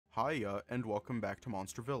Hiya, and welcome back to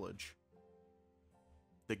Monster Village.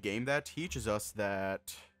 The game that teaches us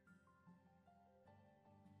that...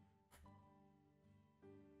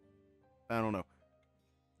 I don't know.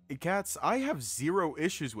 Cats, I have zero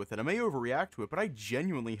issues with it. I may overreact to it, but I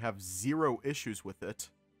genuinely have zero issues with it.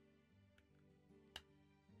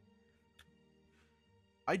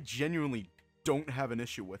 I genuinely don't have an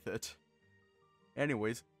issue with it.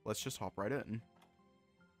 Anyways, let's just hop right in.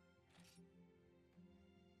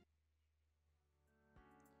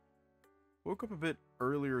 Woke up a bit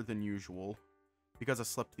earlier than usual. Because I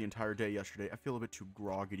slept the entire day yesterday, I feel a bit too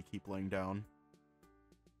groggy to keep laying down.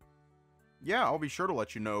 Yeah, I'll be sure to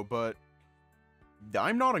let you know, but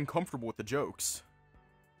I'm not uncomfortable with the jokes.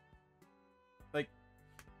 Like,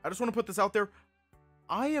 I just want to put this out there.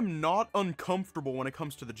 I am not uncomfortable when it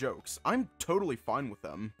comes to the jokes. I'm totally fine with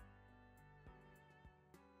them.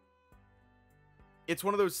 It's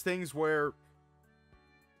one of those things where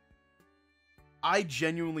I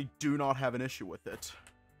genuinely do not have an issue with it.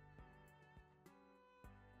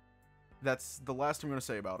 That's the last I'm going to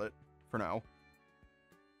say about it, for now.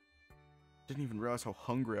 Didn't even realize how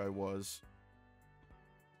hungry I was.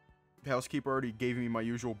 The housekeeper already gave me my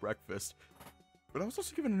usual breakfast, but I was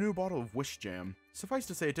also given a new bottle of Wish Jam. Suffice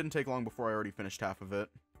to say, it didn't take long before I already finished half of it.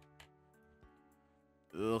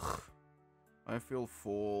 Ugh. I feel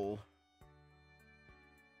full.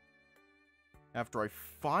 After I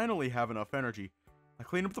finally have enough energy, I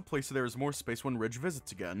clean up the place so there is more space when Ridge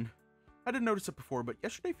visits again. I didn't notice it before, but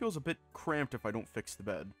yesterday feels a bit cramped if I don't fix the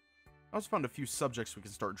bed. I also found a few subjects we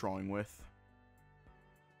can start drawing with,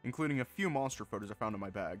 including a few monster photos I found in my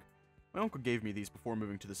bag. My uncle gave me these before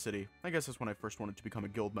moving to the city. I guess that's when I first wanted to become a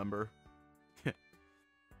guild member.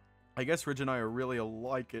 I guess Ridge and I are really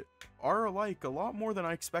alike a lot more than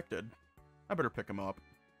I expected. I better pick him up.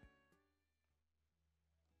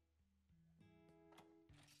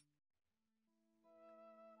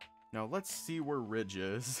 Now let's see where Ridge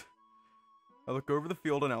is. I look over the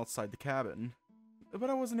field and outside the cabin. But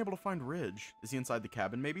I wasn't able to find Ridge. Is he inside the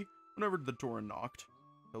cabin, maybe? Went over to the door and knocked.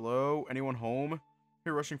 Hello? Anyone home?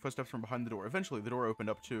 Hear rushing footsteps from behind the door. Eventually, the door opened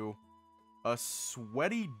up to a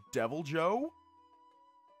sweaty Devil Joe?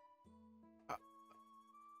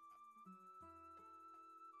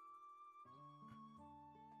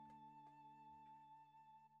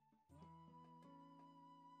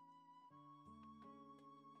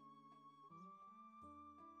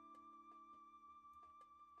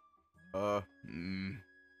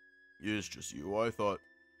 It's just you. I thought...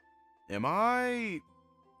 Am I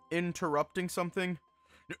interrupting something?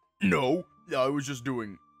 No, I was just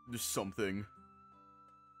doing something.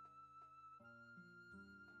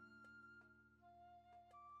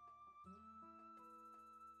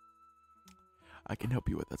 I can help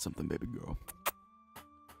you with that something, baby girl.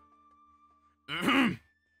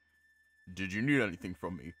 Did you need anything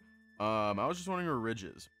from me? I was just wondering where Ridge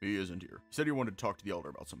is. He isn't here. He said he wanted to talk to the elder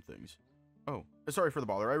about some things. Oh, sorry for the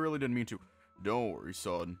bother. I really didn't mean to. Don't worry,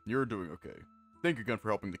 son. You're doing okay. Thank you again for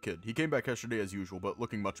helping the kid. He came back yesterday as usual, but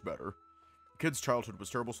looking much better. The kid's childhood was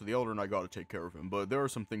terrible, so the elder and I gotta take care of him, but there are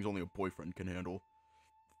some things only a boyfriend can handle.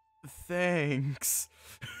 Thanks.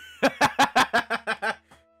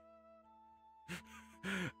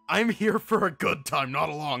 I'm here for a good time, not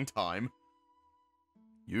a long time.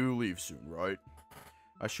 You leave soon, right?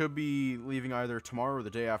 I should be leaving either tomorrow or the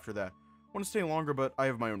day after that. I want to stay longer, but I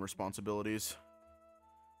have my own responsibilities.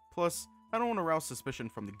 Plus, I don't want to rouse suspicion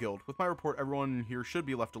from the guild. With my report, everyone here should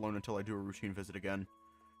be left alone until I do a routine visit again.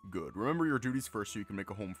 Good. Remember your duties first so you can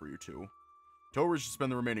make a home for you two. Tell Ridge to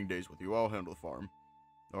spend the remaining days with you. I'll handle the farm.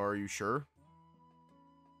 Are you sure?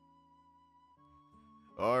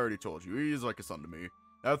 I already told you. He's like a son to me.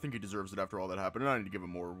 I think he deserves it after all that happened, and I need to give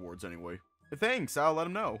him more rewards anyway. Thanks, I'll let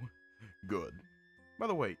him know. Good. By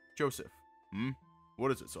the way, Joseph.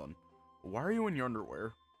 What is it, son? Why are you in your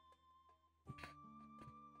underwear?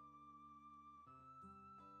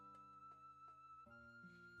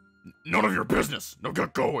 None of your business! Now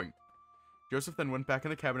get going! Joseph then went back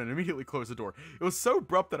in the cabin and immediately closed the door. It was so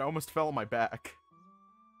abrupt that I almost fell on my back.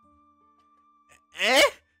 Eh?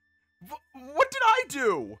 What did I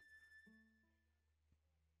do?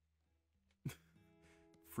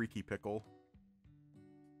 Freaky pickle.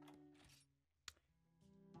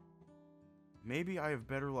 Maybe I have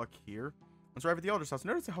better luck here. Once I arrive at the elder's house,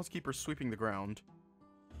 notice the housekeeper sweeping the ground.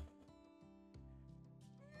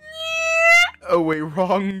 Oh wait,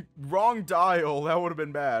 wrong dial. That would have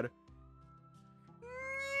been bad.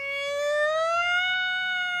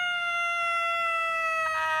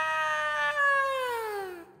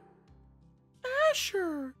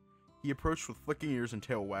 Asher! He approached with flicking ears and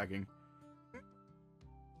tail wagging.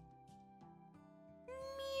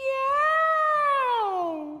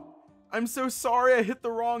 I'm so sorry, I hit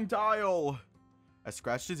the wrong dial. I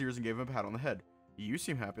scratched his ears and gave him a pat on the head. You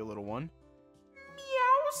seem happy, little one.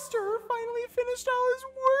 Meowster finally finished all his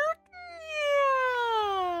work.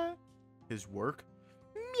 Yeah. His work?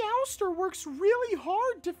 Meowster works really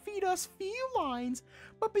hard to feed us felines,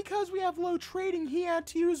 but because we have low trading, he had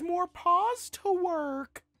to use more paws to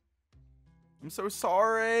work. I'm so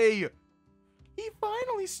sorry. He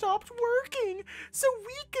finally stopped working, so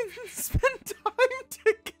we can spend time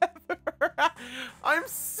together. I'm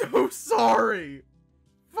so sorry.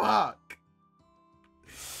 Fuck.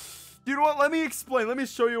 You know what? Let me explain. Let me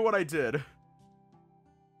show you what I did.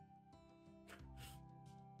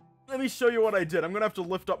 Let me show you what I did. I'm gonna have to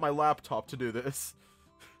lift up my laptop to do this.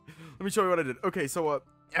 Let me show you what I did. Okay, so,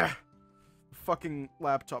 fucking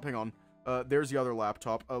laptop. Hang on. There's the other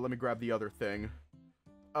laptop. Let me grab the other thing.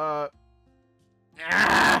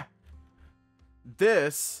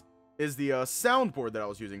 This is the, soundboard that I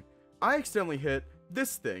was using. I accidentally hit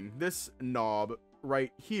this thing, this knob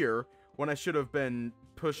right here, when I should have been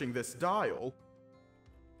pushing this dial.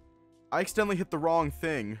 I accidentally hit the wrong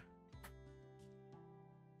thing.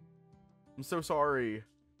 I'm so sorry.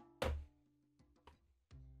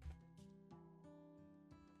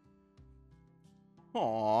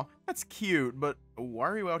 Aw, that's cute, but why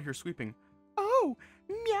are you out here sweeping? Oh,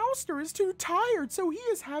 Meowster is too tired, so he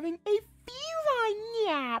is having a feline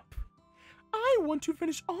nap. I want to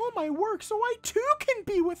finish all my work so I too can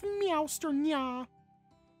be with Meowster Nya.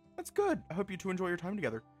 That's good. I hope you two enjoy your time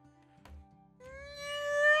together.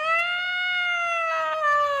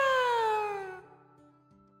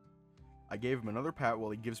 I gave him another pat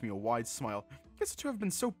while he gives me a wide smile. I guess the two have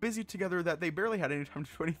been so busy together that they barely had any time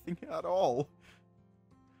to do anything at all.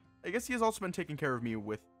 I guess he has also been taking care of me,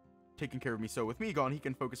 so with me gone, he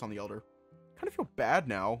can focus on the elder. Kind of feel bad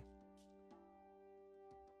now.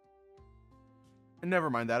 And never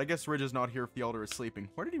mind that. I guess Ridge is not here if the elder is sleeping.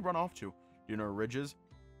 Where did he run off to? Do you know where Ridge is?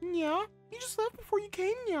 Yeah, he just left before you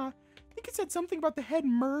came, yeah. I think it said something about the head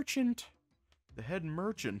merchant. The head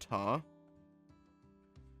merchant, huh?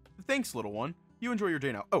 Thanks, little one. You enjoy your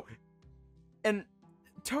day now. Oh, and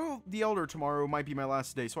tell the elder tomorrow might be my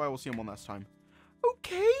last day, so I will see him one last time.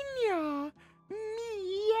 Okay, Nya.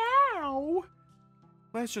 Meow.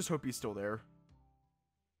 Let's just hope he's still there.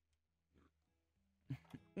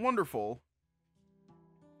 Wonderful.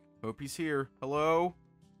 Hope he's here. Hello?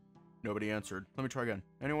 Nobody answered. Let me try again.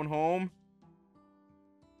 Anyone home?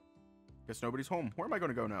 Guess nobody's home. Where am I going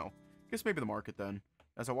to go now? Guess maybe the market then.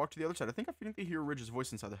 As I walk to the other side, I think I hear Ridge's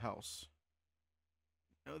voice inside the house.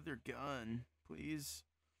 Another gun, please.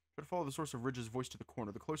 Try to follow the source of Ridge's voice to the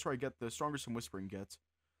corner. The closer I get, the stronger some whispering gets.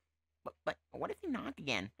 But what if you knock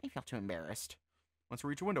again? I feel too embarrassed. Once I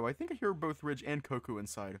reach a window, I think I hear both Ridge and Coco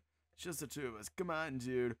inside. It's just the two of us. Come on,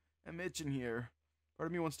 dude. I'm itching here. Part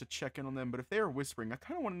of me wants to check in on them, but if they are whispering, I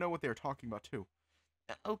kind of want to know what they are talking about, too.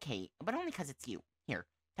 Okay, but only because it's you. Here,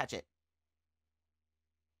 touch it.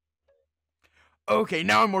 Okay,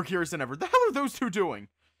 now I'm more curious than ever. The hell are those two doing?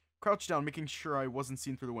 Crouched down, making sure I wasn't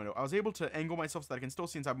seen through the window. I was able to angle myself so that I can still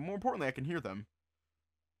see inside, but more importantly, I can hear them.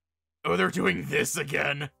 Oh, they're doing this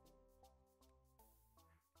again.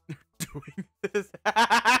 They're doing this.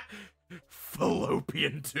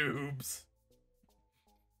 Fallopian tubes.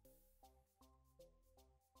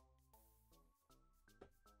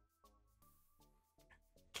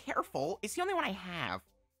 Careful, it's the only one I have.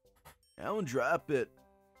 Don't drop it.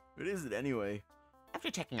 What is it anyway? After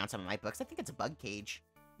checking out some of my books, I think it's a bug cage.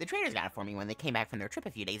 The traders got it for me when they came back from their trip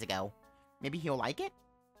a few days ago. Maybe he'll like it?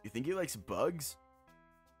 You think he likes bugs?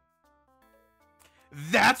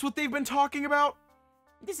 That's what they've been talking about?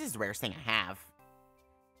 This is the rarest thing I have.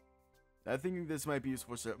 I think this might be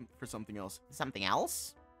useful for something else. Something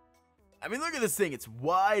else? I mean, look at this thing. It's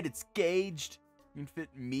wide, it's gauged. You can fit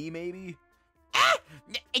me, maybe? Ah!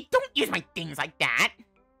 Don't use my things like that!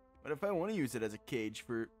 But if I want to use it as a cage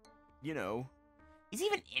for, you know... Is he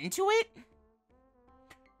even into it?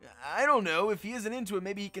 I don't know. If he isn't into it,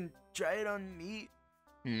 maybe he can try it on me.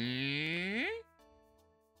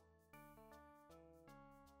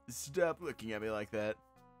 Stop looking at me like that.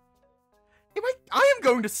 I am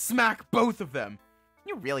going to smack both of them.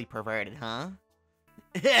 You're really perverted, huh?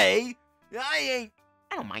 Hey, I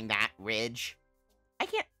don't mind that, Ridge. I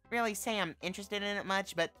can't really say I'm interested in it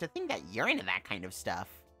much, but to think that you're into that kind of stuff,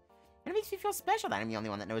 it makes me feel special that I'm the only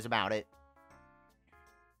one that knows about it.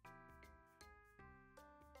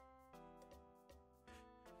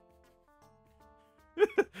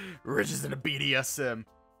 Ridge is in a BDSM.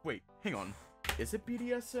 Wait, hang on. Is it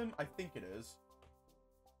BDSM? I think it is.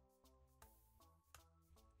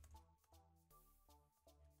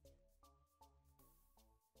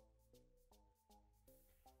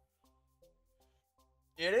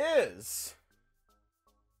 It is.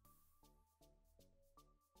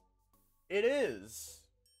 It is.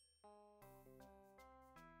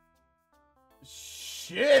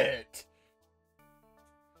 Shit.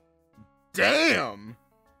 Damn.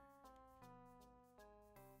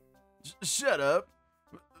 Shut up.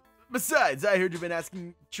 Besides, I heard you've been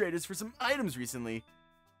asking traders for some items recently.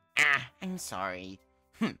 I'm sorry.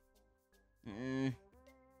 I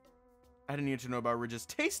didn't need to know about Ridge's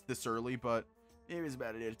taste this early, but it was a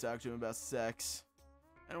bad idea to talk to him about sex.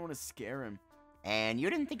 I don't want to scare him. And you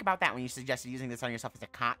didn't think about that when you suggested using this on yourself as a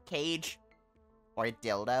cock cage? Or a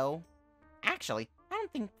dildo? Actually, I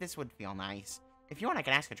don't think this would feel nice. If you want, I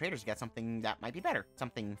can ask the traders to get something that might be better.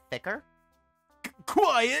 Something thicker.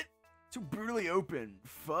 Quiet! Too brutally open.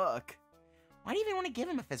 Fuck. Why do you even want to give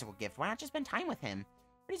him a physical gift? Why not just spend time with him?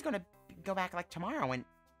 But he's gonna go back, like, tomorrow and...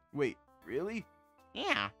 Wait, really?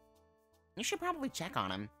 Yeah. You should probably check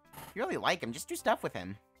on him. If you really like him, just do stuff with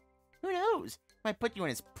him. Who knows? Might put you in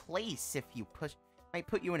his place if you push... Might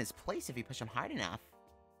put you in his place if you push him hard enough.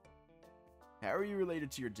 How are you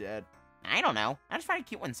related to your dad? I don't know. I just find it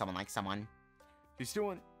cute when someone likes someone. Do you still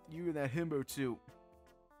want you and that himbo too?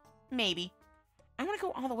 Maybe. I want to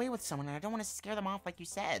go all the way with someone, and I don't want to scare them off like you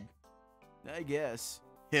said. I guess.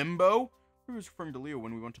 Himbo? I was referring to Leo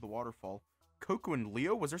when we went to the waterfall. Goku and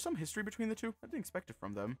Leo? Was there some history between the two? I didn't expect it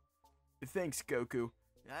from them. Thanks, Goku.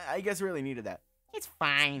 I guess I really needed that. It's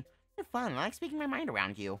fine. You're fun. I like speaking my mind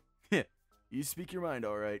around you. You speak your mind,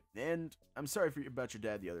 alright. And I'm sorry about your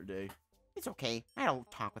dad the other day. It's okay. I don't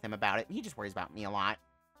talk with him about it. He just worries about me a lot.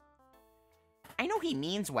 I know he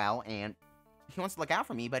means well, and he wants to look out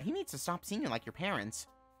for me, but he needs to stop seeing you like your parents.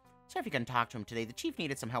 So if you can talk to him today, the chief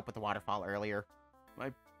needed some help with the waterfall earlier.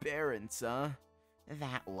 My parents, huh?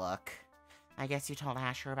 That look. I guess you told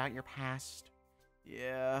Asher about your past.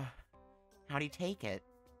 Yeah. How'd he take it?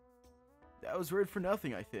 That was weird for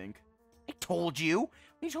nothing, I think. I told you! When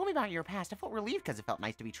you told me about your past, I felt relieved because it felt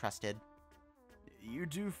nice to be trusted. You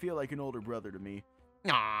do feel like an older brother to me.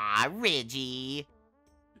 Aw, Ridgy!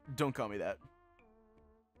 Don't call me that.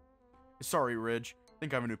 Sorry, Ridge. I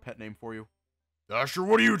think I have a new pet name for you. Asher,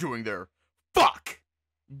 what are you doing there? Fuck!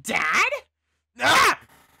 Dad? Ah!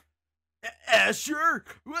 Asher?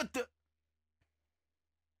 What the...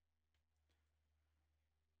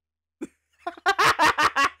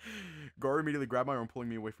 Gar immediately grabbed my arm, pulling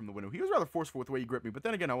me away from the window. He was rather forceful with the way he gripped me, but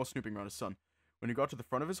then again, I was snooping around his son. When he got to the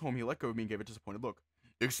front of his home, he let go of me and gave a disappointed look.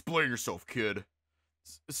 Explain yourself, kid.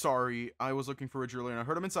 Sorry, I was looking for Ridge earlier, and I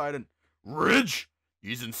heard him inside, and... Ridge?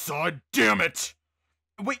 He's inside, damn it!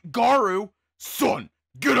 Wait, Garu! Son,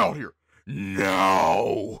 get out here!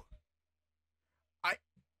 Now!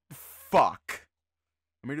 Fuck.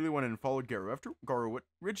 I immediately went in and followed Garu. After Garu, what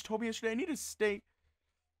Ridge told me yesterday, I need to stay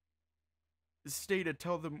to stay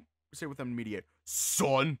with them and mediate.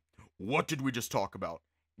 Son, what did we just talk about?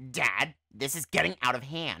 Dad, this is getting out of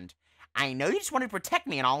hand. I know you just wanted to protect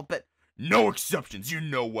me and all, but... No exceptions. You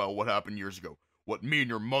know well what happened years ago. What me and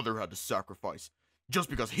your mother had to sacrifice. Just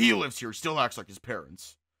because he lives here, he still acts like his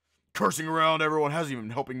parents. Cursing around everyone hasn't even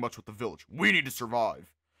been helping much with the village. We need to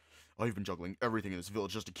survive. I've been juggling everything in this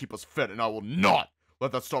village just to keep us fed, and I will not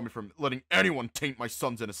let that stop me from letting anyone taint my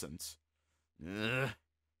son's innocence.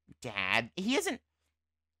 Dad, he isn't...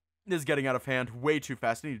 This is getting out of hand way too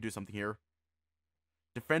fast. I need to do something here.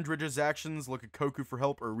 Defend Ridge's actions, look at Goku for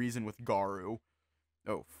help, or reason with Garu.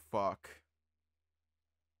 Oh, fuck.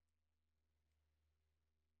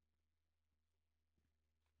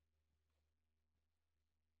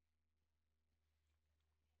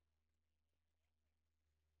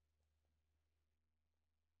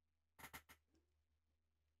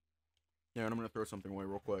 Yeah, and I'm gonna throw something away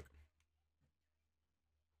real quick.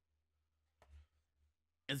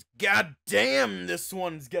 It's goddamn, this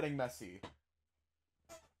one's getting messy.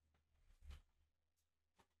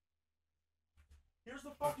 Here's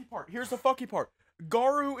the fucky part.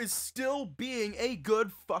 Garu is still being a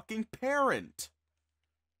good fucking parent.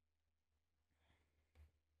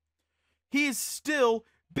 He's still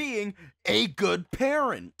being a good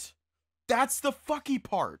parent. That's the fucky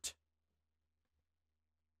part.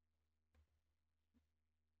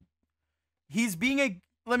 He's being a...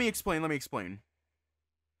 Let me explain.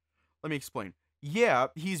 Yeah,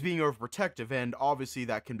 he's being overprotective, and obviously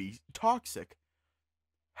that can be toxic.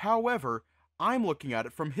 However, I'm looking at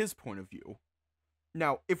it from his point of view.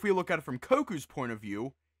 Now, if we look at it from Goku's point of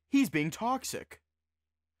view, he's being toxic.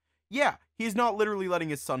 Yeah, he's not literally letting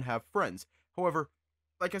his son have friends. However,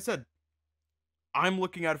 like I said, I'm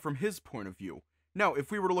looking at it from his point of view. Now,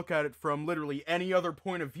 if we were to look at it from literally any other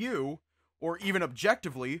point of view, or even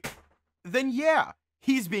objectively, then yeah,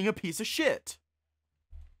 he's being a piece of shit.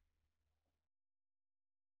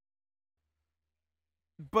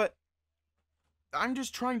 But I'm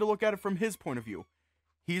just trying to look at it from his point of view.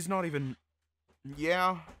 He's not even...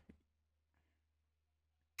 Yeah.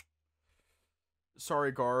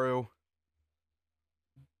 Sorry, Garu.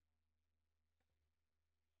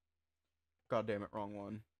 God damn it, wrong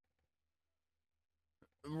one.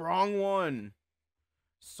 Wrong one!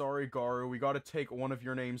 Sorry, Garu, we gotta take one of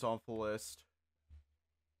your names off the list.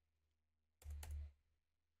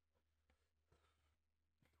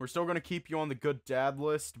 We're still gonna keep you on the good dad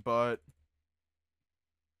list, but...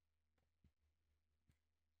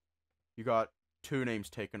 You got 2 names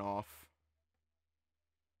taken off.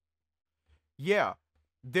 Yeah,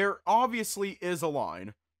 there obviously is a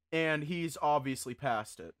line, and he's obviously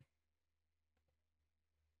passed it.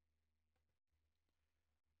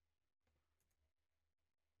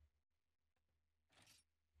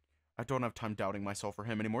 I don't have time doubting myself or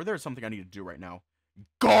him anymore. There's something I need to do right now.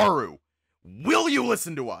 Garu! Will you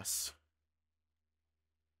listen to us?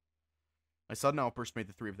 My sudden outburst made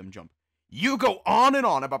the 3 of them jump. You go on and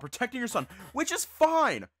on about protecting your son, which is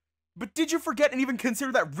fine. But did you forget and even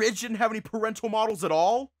consider that Ridge didn't have any parental models at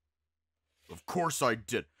all? Of course I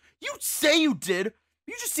did. You say you did.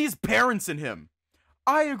 You just see his parents in him.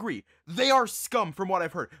 I agree. They are scum from what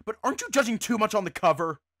I've heard. But aren't you judging too much on the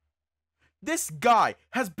cover? This guy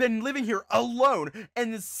has been living here alone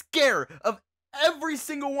and is scared of every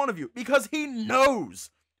single one of you because he knows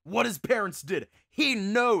what his parents did. He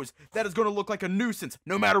knows that it's going to look like a nuisance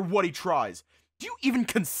no matter what he tries. Do you even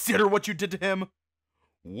consider what you did to him?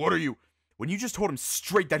 What are you? When you just told him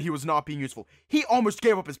straight that he was not being useful, he almost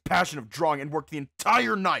gave up his passion of drawing and worked the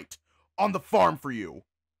entire night on the farm for you.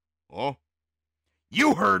 Huh?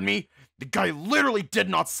 You heard me. The guy literally did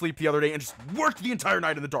not sleep the other day and just worked the entire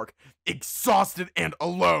night in the dark, exhausted and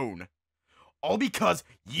alone. All because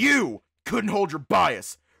you couldn't hold your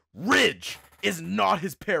bias. Ridge is not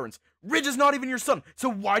his parents. Ridge is not even your son, so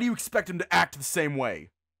why do you expect him to act the same way?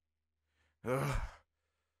 Ugh.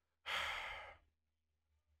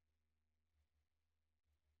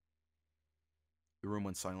 The room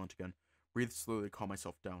went silent again. Breathed slowly to calm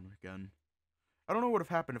myself down again. I don't know what would have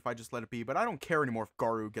happened if I just let it be, but I don't care anymore if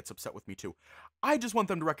Garu gets upset with me too. I just want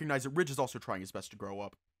them to recognize that Ridge is also trying his best to grow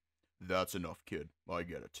up. That's enough, kid. I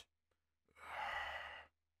get it.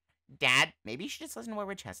 Dad, maybe you should just listen to what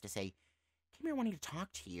Ridge has to say. Came here wanting to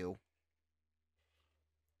talk to you.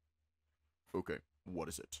 Okay, what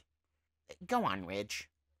is it? Go on, Ridge.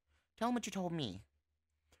 Tell him what you told me.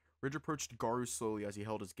 Ridge approached Garu slowly as he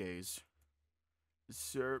held his gaze.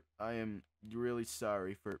 Sir, I am really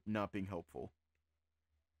sorry for not being helpful.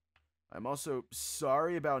 I'm also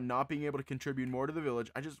sorry about not being able to contribute more to the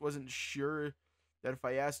village. I just wasn't sure that if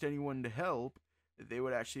I asked anyone to help, that they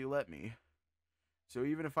would actually let me. So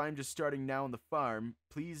even if I'm just starting now on the farm,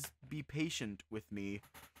 please be patient with me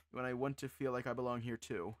when I want to feel like I belong here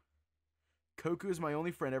too. Koku is my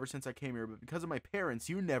only friend ever since I came here, but because of my parents,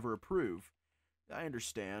 you never approve. I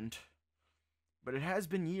understand. But it has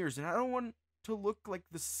been years, and I don't want to look like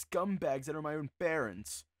the scumbags that are my own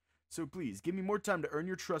parents. So please, give me more time to earn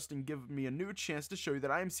your trust and give me a new chance to show you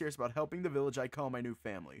that I am serious about helping the village I call my new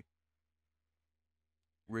family.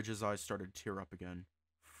 Ridge's eyes started to tear up again.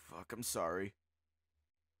 Fuck, I'm sorry.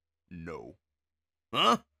 No.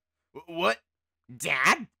 Huh? What?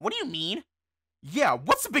 Dad? What do you mean? Yeah,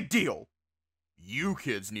 what's the big deal? You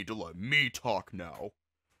kids need to let me talk now.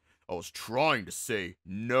 I was trying to say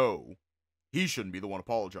no. He shouldn't be the one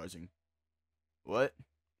apologizing. What?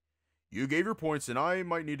 You gave your points, and I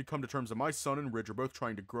might need to come to terms that my son and Ridge are both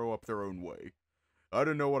trying to grow up their own way. I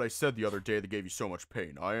didn't know what I said the other day that gave you so much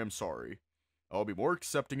pain. I am sorry. I'll be more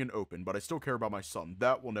accepting and open, but I still care about my son.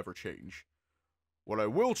 That will never change. What I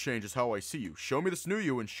will change is how I see you. Show me this new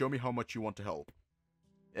you and show me how much you want to help.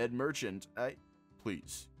 Ed Merchant,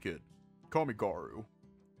 Please, kid. Call me Garu.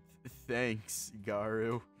 Thanks,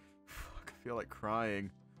 Garu. Fuck, I feel like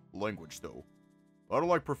crying. Language, though. I don't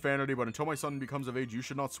like profanity, but until my son becomes of age, you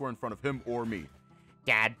should not swear in front of him or me.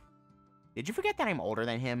 Dad, did you forget that I'm older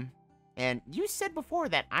than him? And you said before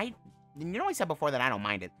that I don't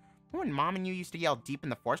mind it. Remember when Mom and you used to yell deep in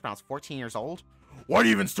the forest when I was 14 years old? Why do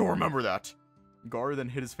you even still remember that? Garu then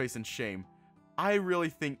hid his face in shame. I really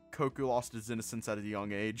think Koku lost his innocence at a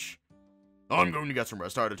young age. I'm going to get some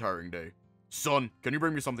rest. I had a tiring day. Son, can you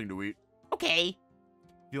bring me something to eat? Okay.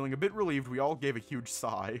 Feeling a bit relieved, we all gave a huge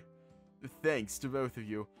sigh. Thanks to both of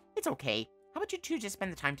you. It's okay. How about you two just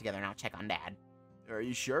spend the time together and I'll check on Dad? Are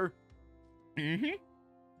you sure? Mm-hmm.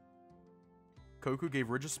 Koku gave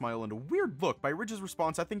Ridge a smile and a weird look. By Ridge's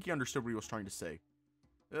response, I think he understood what he was trying to say.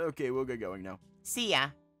 Okay, we'll get going now. See ya.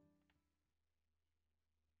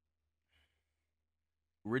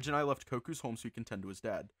 Ridge and I left Koku's home so he can tend to his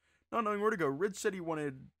dad. Not knowing where to go, Ridge said he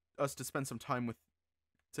wanted us to spend some time with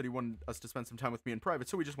me in private,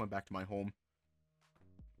 so we just went back to my home.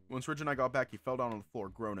 Once Ridge and I got back, he fell down on the floor,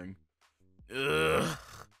 groaning. Ugh.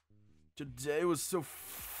 Today was so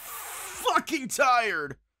fucking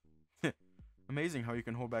tired. Amazing how you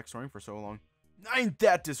can hold back snoring for so long. I ain't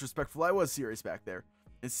that disrespectful. I was serious back there.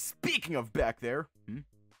 And speaking of back there,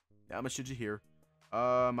 how much did you hear?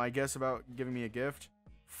 I guess about giving me a gift.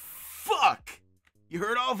 Fuck! You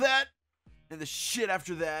heard all that? And the shit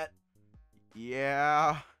after that?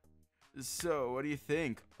 Yeah. So, what do you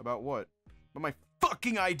think? About what? About my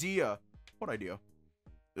fucking idea. What idea?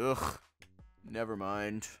 Ugh. Never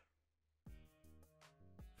mind.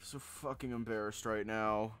 I'm so fucking embarrassed right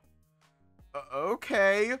now.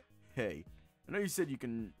 Okay. Hey, I know you said you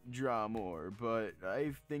can draw more, but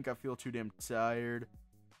I think I feel too damn tired,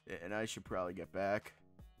 and I should probably get back.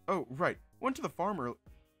 Oh, right. Went to the farmer.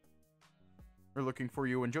 They're looking for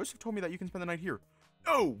you, and Joseph told me that you can spend the night here.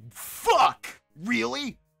 Oh, fuck!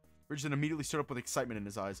 Really? Richardson immediately stood up with excitement in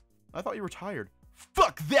his eyes. I thought you were tired.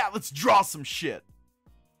 Fuck that! Let's draw some shit!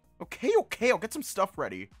 Okay, I'll get some stuff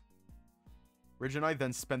ready. Ridge and I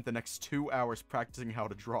then spent the next 2 hours practicing how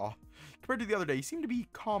to draw. Compared to the other day, he seemed to be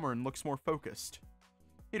calmer and looks more focused.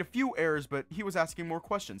 He had a few errors, but he was asking more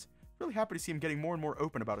questions. Really happy to see him getting more and more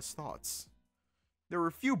open about his thoughts. There were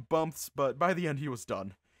a few bumps, but by the end he was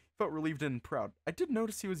done. He felt relieved and proud. I did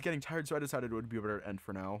notice he was getting tired, so I decided it would be a better end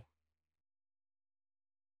for now.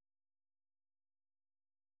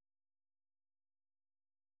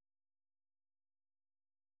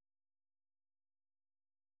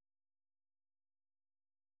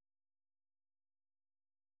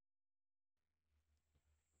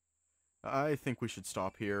 I think we should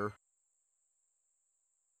stop here.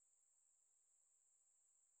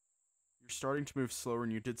 You're starting to move slower,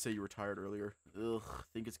 and you did say you were tired earlier. Ugh, I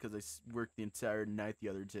think it's because I worked the entire night the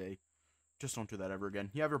other day. Just don't do that ever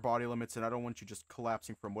again. You have your body limits, and I don't want you just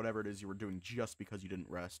collapsing from whatever it is you were doing just because you didn't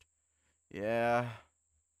rest. Yeah.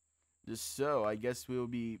 Just so, I guess we'll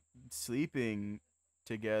be sleeping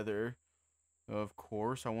together. Of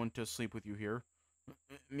course, I want to sleep with you here.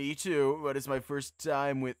 Me too, but it's my first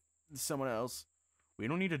time with someone else. We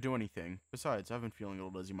don't need to do anything. Besides, I've been feeling a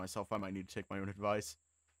little dizzy myself. I might need to take my own advice.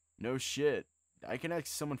 No shit. I can ask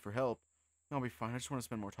someone for help. I'll be fine. I just want to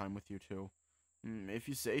spend more time with you too. If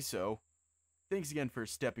you say so. Thanks again for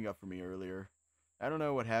stepping up for me earlier. I don't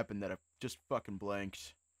know what happened that I just fucking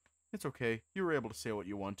blanked. It's okay. You were able to say what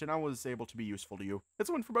you want, and I was able to be useful to you. It's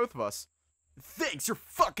a win for both of us. Thanks, you're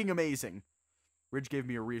fucking amazing! Ridge gave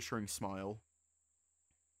me a reassuring smile.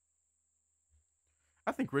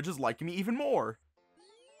 I think Ridge is liking me even more.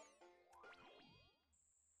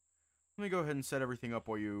 Let me go ahead and set everything up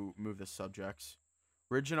while you move the subjects.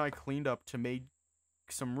 Ridge and I cleaned up to make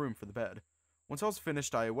some room for the bed. Once I was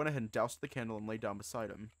finished, I went ahead and doused the candle and laid down beside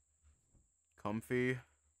him. Comfy.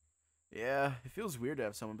 Yeah, it feels weird to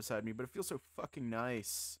have someone beside me, but it feels so fucking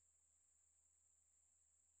nice.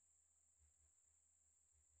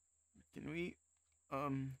 Can we,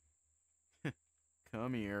 come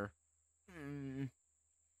here.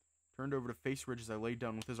 Turned over to face Ridge as I laid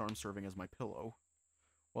down with his arm serving as my pillow.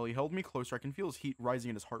 While he held me closer, I can feel his heat rising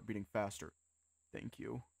and his heart beating faster. Thank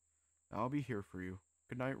you. I'll be here for you.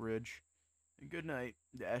 Good night, Ridge. And good night,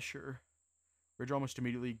 Dasher. Ridge almost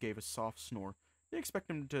immediately gave a soft snore. Didn't expect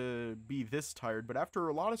him to be this tired, but after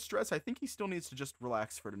a lot of stress, I think he still needs to just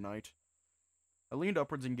relax for tonight. I leaned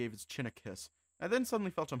upwards and gave his chin a kiss. I then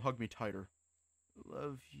suddenly felt him hug me tighter.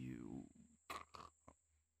 Love you.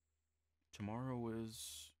 Tomorrow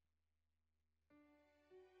is...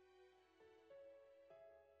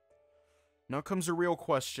 Now comes a real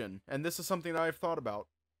question, and this is something that I've thought about.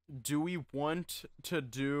 Do we want to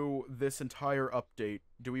do this entire update?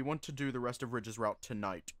 Do we want to do the rest of Ridge's route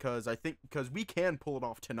tonight? Because we can pull it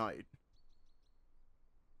off tonight.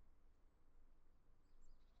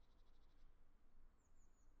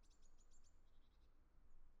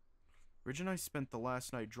 Ridge and I spent the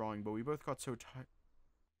last night drawing, but we both got so tired.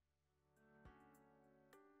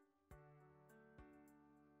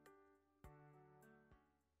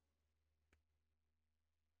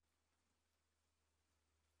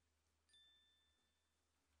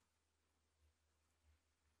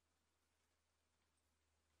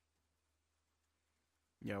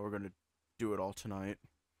 Yeah, we're gonna do it all tonight.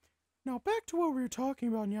 Now back to what we were talking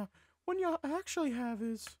about, yeah. What you actually have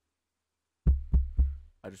is...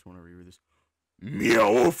 I just want to reread this.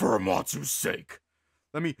 Meow for Amatsu's sake.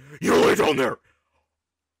 You lay down there.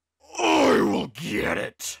 I will get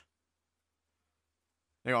it.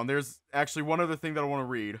 Hang on, there's actually one other thing that I want to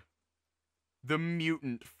read. The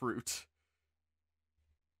mutant fruit.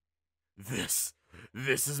 This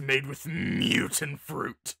This is made with mutant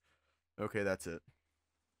fruit. Okay, that's it.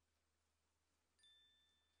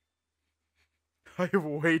 I have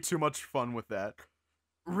way too much fun with that.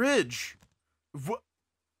 Ridge! What?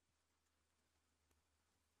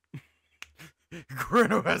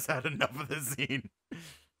 Grano has had enough of this scene.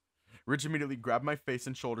 Ridge immediately grabbed my face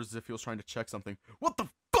and shoulders as if he was trying to check something. What the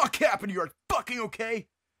fuck happened? You are fucking okay?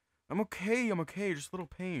 I'm okay, just a little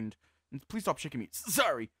pained. And please stop shaking me.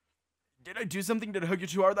 Sorry. Did I do something? Did I hug you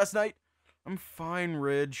too hard last night? I'm fine,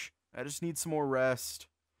 Ridge. I just need some more rest.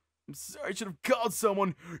 I'm sorry, I should have called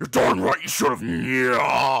someone. You're darn right you should have.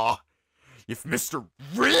 Yeah. If Mr.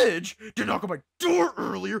 Ridge did knock on my door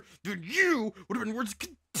earlier, then you would have been worse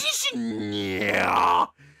condition. Yeah.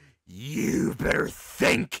 You better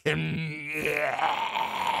thank him.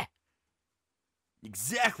 Yeah.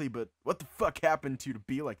 Exactly, but what the fuck happened to you to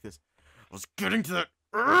be like this? I was getting to that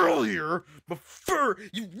earlier before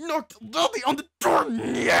you knocked loudly on the door.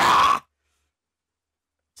 Yeah.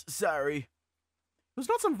 Sorry. It was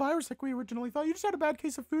not some virus like we originally thought. You just had a bad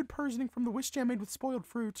case of food poisoning from the wish jam made with spoiled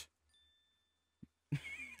fruit.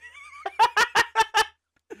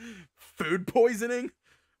 Food poisoning?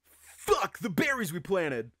 Fuck the berries we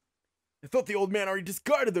planted. I thought the old man already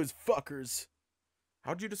discarded those fuckers.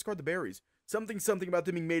 How'd you discard the berries? Something about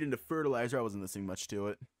them being made into fertilizer. I wasn't listening much to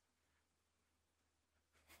it.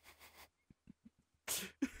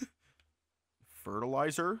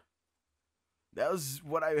 Fertilizer? That was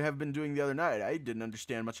what I have been doing the other night. I didn't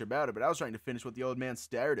understand much about it, but I was trying to finish what the old man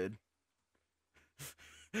started.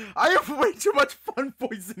 I have way too much fun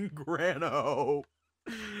voicing Grano.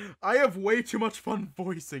 I have way too much fun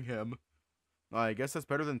voicing him. I guess that's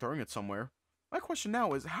better than throwing it somewhere. My question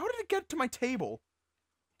now is, how did it get to my table?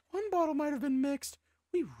 One bottle might have been mixed.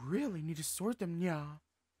 We really need to sort them,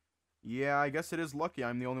 yeah, I guess it is lucky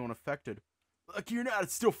I'm the only one affected. Lucky or not,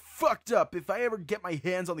 it's still fucked up. If I ever get my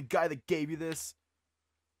hands on the guy that gave you this.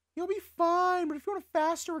 You'll be fine, but if you want a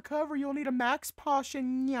faster recovery, you'll need a max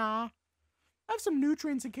potion, I have some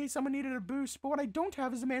nutrients in case someone needed a boost, but what I don't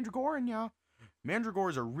have is a mandragora,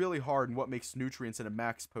 Mandragores are really hard in what makes nutrients into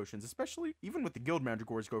max potions, especially even with the guild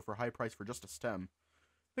mandragores go for a high price for just a stem.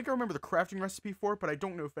 I think I remember the crafting recipe for it, but I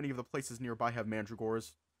don't know if any of the places nearby have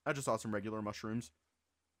mandragores. I just saw some regular mushrooms.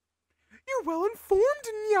 You're well informed,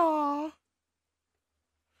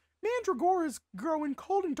 Mandragores grow in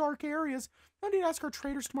cold and dark areas. I need to ask our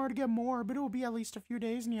traders tomorrow to get more, but it will be at least a few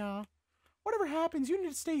days, Whatever happens, you need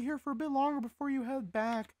to stay here for a bit longer before you head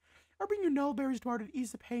back. I'll bring you nullberries tomorrow to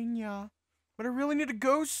ease the pain, But I really need to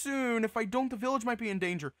go soon. If I don't, the village might be in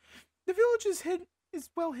danger. The village is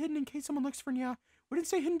well hidden in case someone looks for We didn't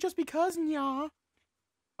say hidden just because,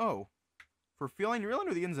 Oh. For feeling you really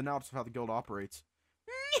know the ins and outs of how the guild operates.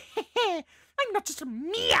 I'm not just a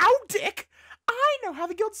meow dick. I know how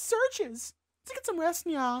the guild searches. Let's get some rest,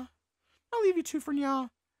 I'll leave you two for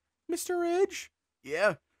Mr. Ridge?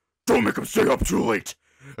 Yeah. Don't make him stay up too late.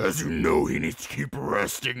 As you know, he needs to keep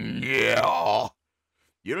resting,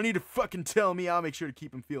 You don't need to fucking tell me. I'll make sure to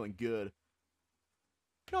keep him feeling good.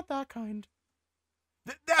 Not that kind.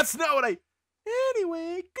 That's not what I...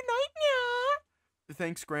 Anyway, good night,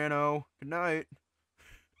 Thanks, Grano. Good night.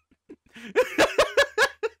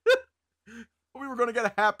 We were going to get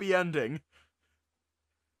a happy ending.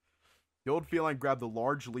 The old feline grabbed the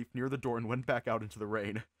large leaf near the door and went back out into the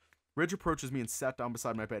rain. Ridge approaches me and sat down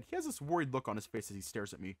beside my bed. He has this worried look on his face as he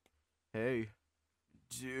stares at me. Hey.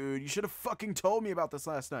 Dude, you should have fucking told me about this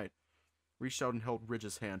last night. Reached out and held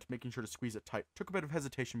Ridge's hand, making sure to squeeze it tight. Took a bit of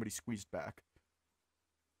hesitation, but he squeezed back.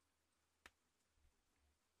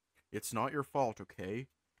 It's not your fault, okay?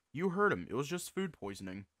 You hurt him. It was just food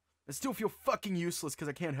poisoning. I still feel fucking useless because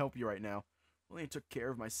I can't help you right now. Only I took care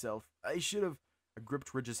of myself. I should have... I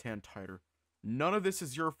gripped Ridge's hand tighter. None of this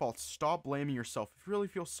is your fault. Stop blaming yourself. If you really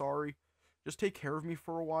feel sorry, just take care of me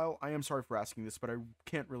for a while. I am sorry for asking this, but I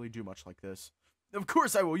can't really do much like this. Of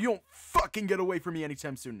course I will. You don't fucking get away from me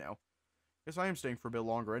anytime soon now. Guess I am staying for a bit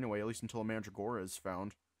longer anyway, at least until a mandragora is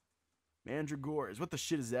found. Mandragoras? What the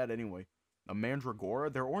shit is that anyway? A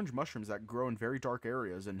mandragora? They're orange mushrooms that grow in very dark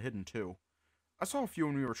areas and hidden too. I saw a few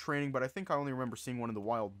when we were training, but I think I only remember seeing one in the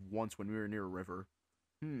wild once when we were near a river.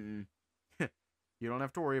 You don't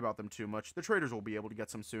have to worry about them too much. The traders will be able to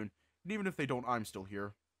get some soon. And even if they don't, I'm still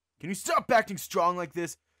here. Can you stop acting strong like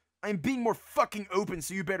this? I'm being more fucking open,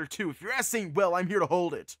 so you better too. If your ass ain't well, I'm here to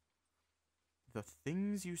hold it. The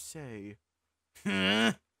things you say.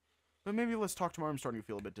 But maybe let's talk tomorrow. I'm starting to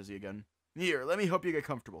feel a bit dizzy again. Here, let me help you get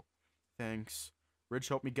comfortable. Thanks. Ridge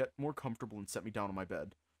helped me get more comfortable and set me down on my bed.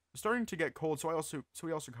 It was starting to get cold, so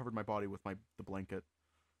he also covered my body with the blanket.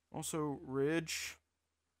 Also, Ridge...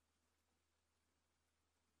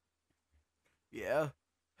 Yeah.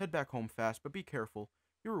 Head back home fast, but be careful.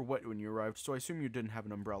 You were wet when you arrived, so I assume you didn't have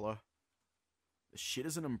an umbrella. The shit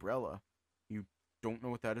is an umbrella. You don't know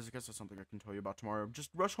what that is? I guess that's something I can tell you about tomorrow. Just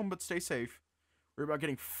rush home, but stay safe. Worry about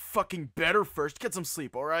getting fucking better first. Get some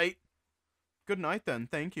sleep, alright? Good night, then.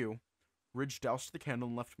 Thank you. Ridge doused the candle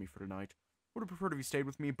and left me for tonight. Would have preferred if he stayed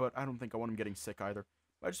with me, but I don't think I want him getting sick either.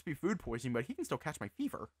 Might just be food poisoning, but he can still catch my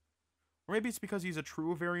fever. Or maybe it's because he's a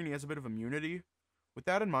true Furry and he has a bit of immunity. With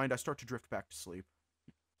that in mind, I start to drift back to sleep.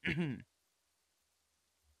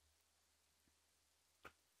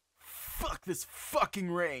 Fuck this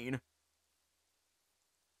fucking rain!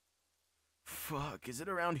 Fuck, is it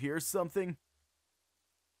around here or something?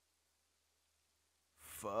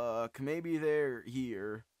 Fuck, maybe they're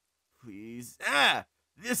here. Please. Ah!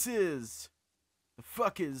 This is... The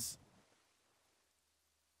fuck is...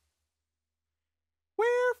 We're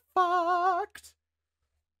fucked!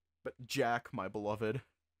 But Jack, my beloved.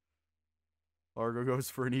 Largo goes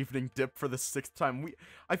for an evening dip for the 6th time.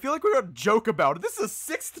 I feel like we got a joke about it. This is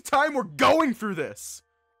the 6th time we're going through this!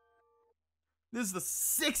 This is the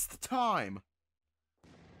 6th time!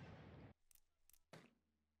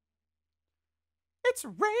 It's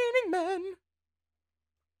raining men!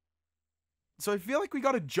 So I feel like we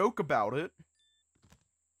got a joke about it.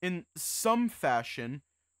 In some fashion.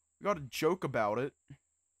 We got a joke about it.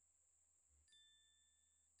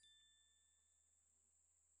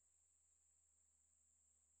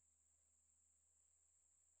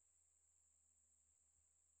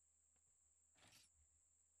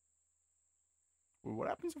 What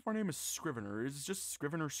happens if our name is Scrivener? Is it just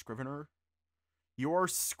Scrivener? You are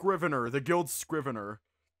Scrivener, the guild Scrivener.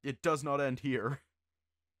 It does not end here.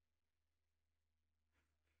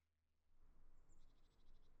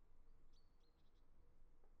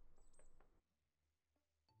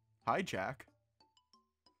 Hi, Jack.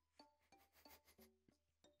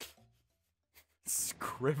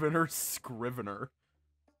 Scrivener.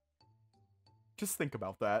 Just think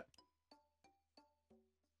about that.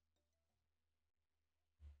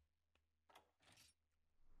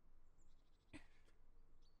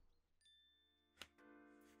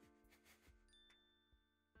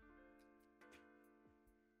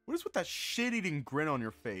 What is with that shit-eating grin on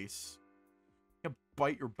your face? Yeah,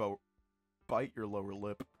 bite your lower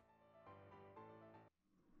lip.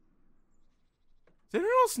 Did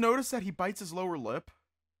anyone else notice that he bites his lower lip?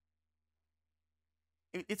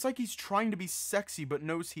 It's like he's trying to be sexy, but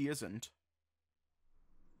knows he isn't.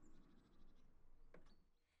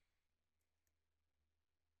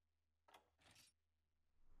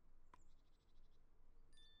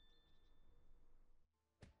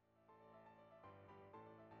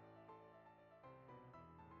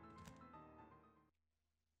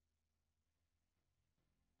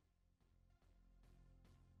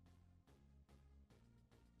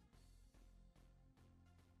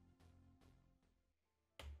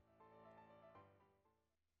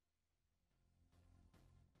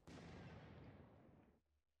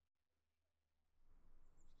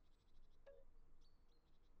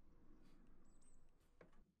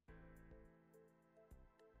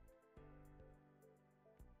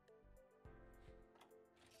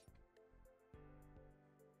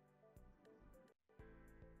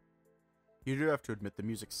 You do have to admit the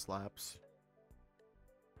music slaps.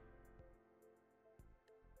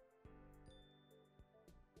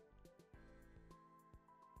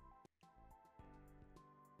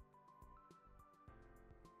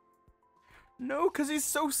 No, because he's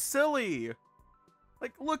so silly.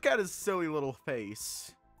 Like, look at his silly little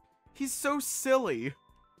face. He's so silly.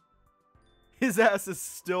 His ass is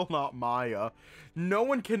still not Maya. No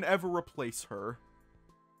one can ever replace her.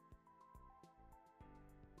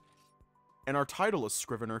 And our title is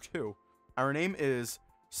Scrivener, too. Our name is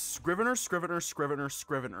Scrivener. 4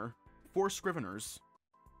 Scriveners.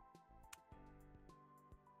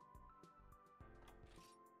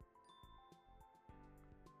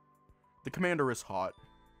 The commander is hot.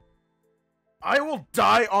 I will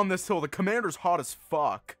die on this hill. The commander's hot as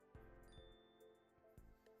fuck.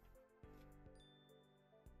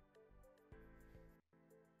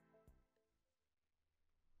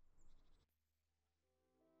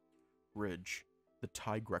 Ridge, the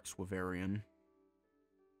Tigrex Wavarian.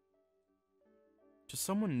 To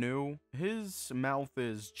someone new, his mouth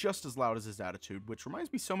is just as loud as his attitude, which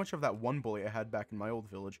reminds me so much of that one bully I had back in my old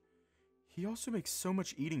village. He also makes so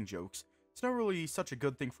much eating jokes. It's not really such a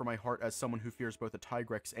good thing for my heart as someone who fears both a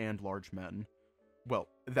Tigrex and large men. Well,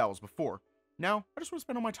 that was before. Now, I just want to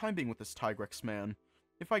spend all my time being with this Tigrex man.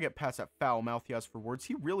 If I get past that foul mouth he has for words,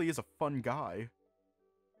 he really is a fun guy.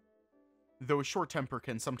 Though his short temper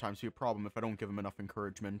can sometimes be a problem if I don't give him enough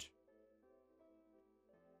encouragement.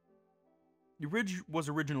 Ridge was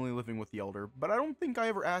originally living with the elder, but I don't think I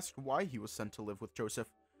ever asked why he was sent to live with Joseph.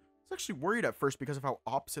 I was actually worried at first because of how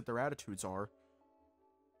opposite their attitudes are.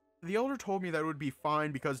 The elder told me that it would be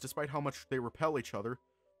fine because despite how much they repel each other,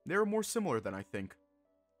 they are more similar than I think.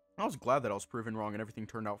 I was glad that I was proven wrong and everything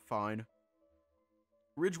turned out fine.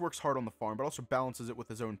 Ridge works hard on the farm, but also balances it with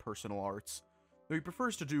his own personal arts, though he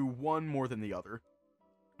prefers to do one more than the other.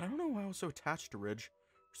 I don't know why I was so attached to Ridge.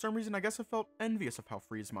 For some reason, I guess I felt envious of how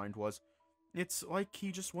free his mind was. It's like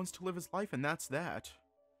he just wants to live his life, and that's that.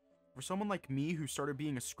 For someone like me who started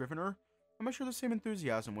being a scrivener, I'm not sure the same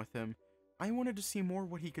enthusiasm with him. I wanted to see more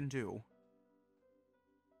what he can do.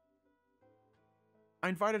 I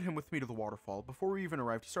invited him with me to the waterfall. Before we even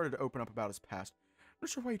arrived, he started to open up about his past. I'm not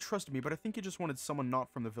sure why he trusted me, but I think he just wanted someone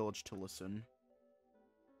not from the village to listen.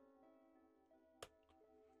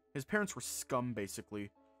 His parents were scum, basically.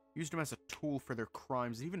 Used him as a tool for their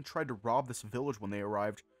crimes. They even tried to rob this village when they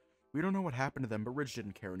arrived. We don't know what happened to them, but Ridge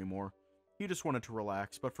didn't care anymore. He just wanted to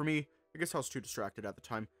relax, but for me, I guess I was too distracted at the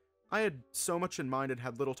time. I had so much in mind and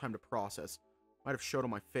had little time to process. Might have showed on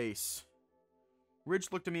my face. Ridge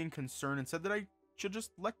looked at me in concern and said that I should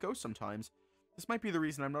just let go sometimes. This might be the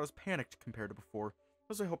reason I'm not as panicked compared to before.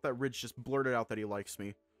 I hope that Ridge just blurted out that he likes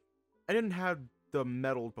me. I didn't have the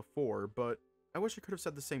medal before, but I wish I could have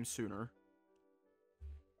said the same sooner.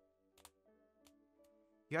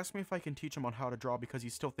 He asked me if I can teach him on how to draw because he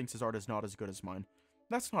still thinks his art is not as good as mine.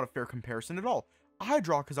 That's not a fair comparison at all. I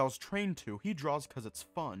draw because I was trained to. He draws because it's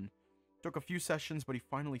fun. Took a few sessions, but he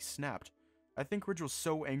finally snapped. I think Ridge was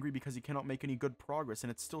so angry because he cannot make any good progress,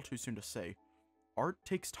 and it's still too soon to say. Art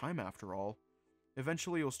takes time after all.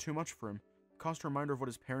 Eventually, it was too much for him. Constant reminder of what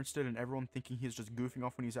his parents did and everyone thinking he's just goofing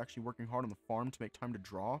off when he's actually working hard on the farm to make time to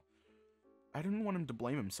draw. I didn't want him to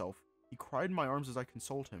blame himself. He cried in my arms as I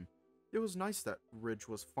consoled him. It was nice that Ridge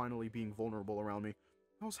was finally being vulnerable around me.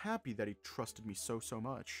 I was happy that he trusted me so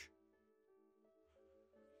much.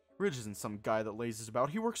 Ridge isn't some guy that lazes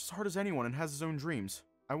about. He works as hard as anyone and has his own dreams.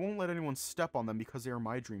 I won't let anyone step on them because they are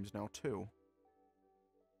my dreams now too.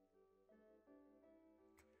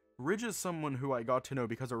 Ridge is someone who I got to know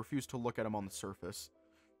because I refused to look at him on the surface.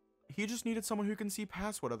 He just needed someone who can see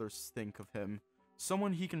past what others think of him.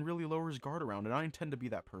 Someone he can really lower his guard around, and I intend to be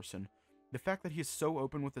that person. The fact that he is so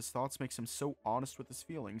open with his thoughts makes him so honest with his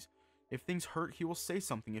feelings. If things hurt, he will say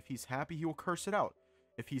something. If he's happy, he will curse it out.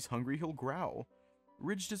 If he's hungry, he'll growl.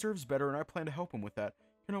 Ridge deserves better, and I plan to help him with that.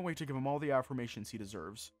 Cannot wait to give him all the affirmations he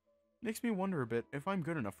deserves. Makes me wonder a bit if I'm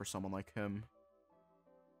good enough for someone like him.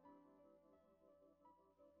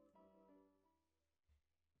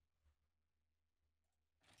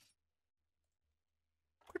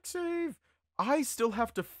 Quick save! I still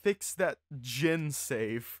have to fix that Jin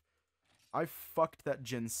save. I fucked that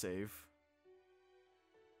Jin save.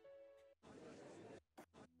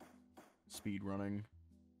 Speed running.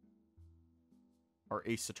 Our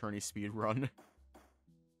Ace Attorney speed run.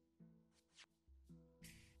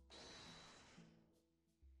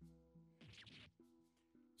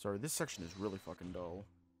 Sorry, this section is really fucking dull.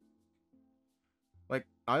 Like,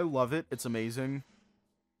 I love it. It's amazing.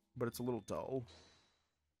 But it's a little dull.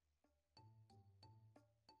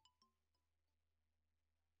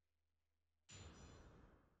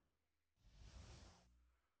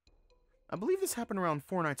 I believe this happened around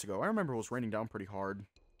 4 nights ago. I remember it was raining down pretty hard.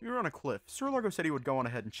 We were on a cliff. Sir Largo said he would go on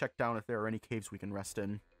ahead and check down if there are any caves we can rest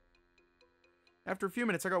in. After a few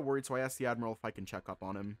minutes, I got worried, so I asked the Admiral if I can check up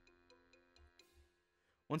on him.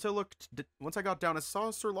 Once I got down, I saw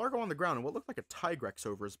Sir Largo on the ground and what looked like a Tigrex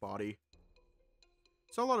over his body.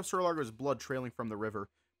 Saw a lot of Sir Largo's blood trailing from the river.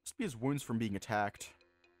 Must be his wounds from being attacked.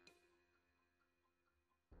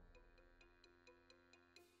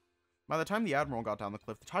 By the time the Admiral got down the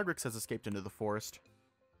cliff, the Tigrex has escaped into the forest.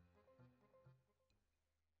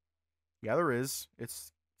 Yeah, there is.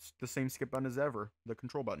 It's the same skip button as ever. The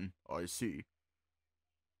control button. I see.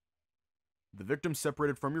 The victim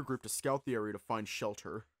separated from your group to scout the area to find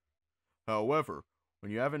shelter. However,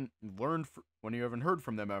 when you haven't heard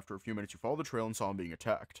from them after a few minutes, you follow the trail and saw him being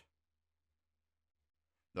attacked.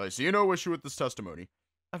 I see no issue with this testimony.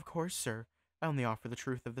 Of course, sir. I only offer the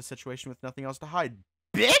truth of the situation with nothing else to hide.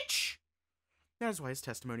 Bitch! That is why his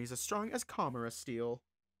testimony is as strong as Kamara steel.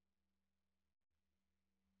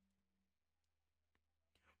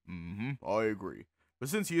 I agree. But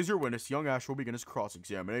since he is your witness, young Ash will begin his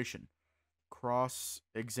cross-examination.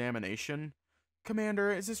 Cross-examination?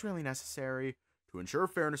 Commander, is this really necessary? To ensure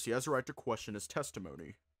fairness, he has a right to question his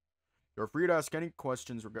testimony. You're free to ask any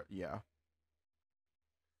questions yeah.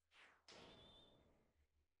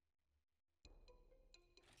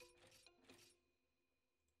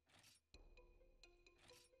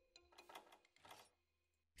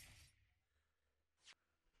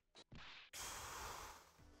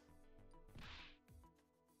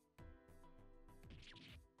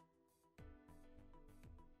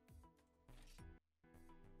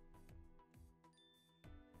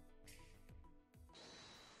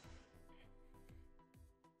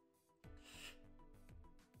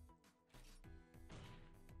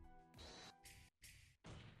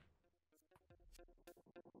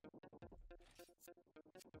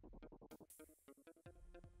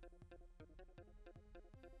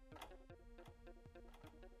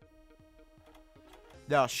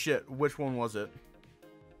 Ah, shit. Which one was it?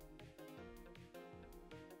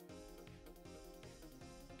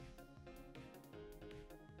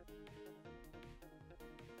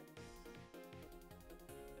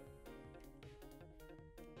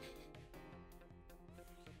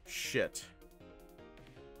 Shit.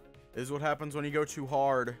 This is what happens when you go too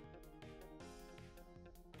hard.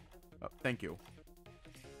 Oh, thank you.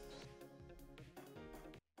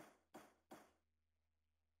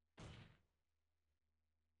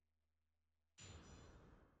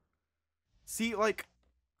 See, like,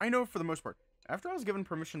 I know for the most part. After I was given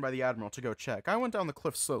permission by the Admiral to go check, I went down the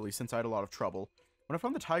cliff slowly since I had a lot of trouble. When I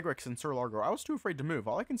found the Tigrex in Sir Largo, I was too afraid to move.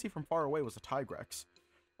 All I can see from far away was a Tigrex.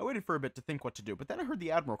 I waited for a bit to think what to do, but then I heard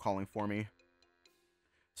the Admiral calling for me.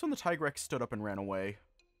 So when the Tigrex stood up and ran away.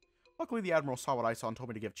 Luckily, the Admiral saw what I saw and told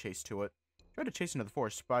me to give chase to it. I tried to chase into the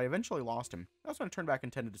forest, but I eventually lost him. That's when I turned back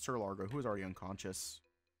and tended to Sir Largo, who was already unconscious.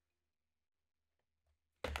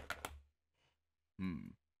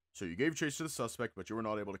 So you gave chase to the suspect, but you were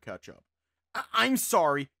not able to catch up. I'm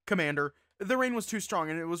sorry, Commander. The rain was too strong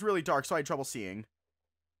and it was really dark, so I had trouble seeing.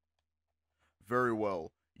 Very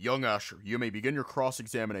well. Young Asher, you may begin your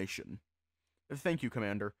cross-examination. Thank you,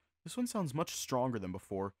 Commander. This one sounds much stronger than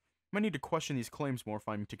before. I might need to question these claims more if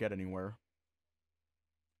I'm to get anywhere.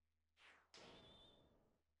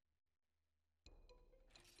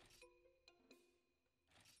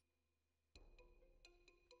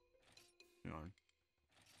 Hang on.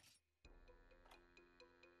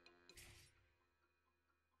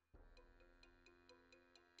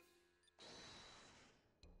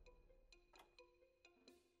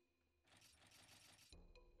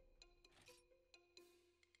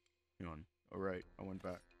 Hang on. Alright, I went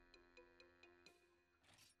back.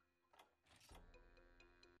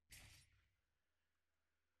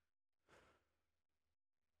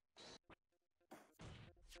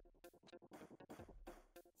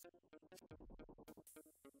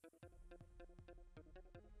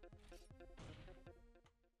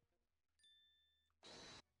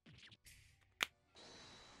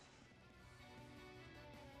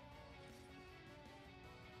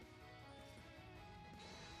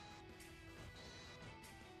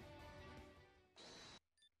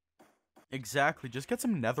 Exactly, just get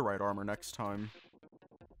some netherite armor next time.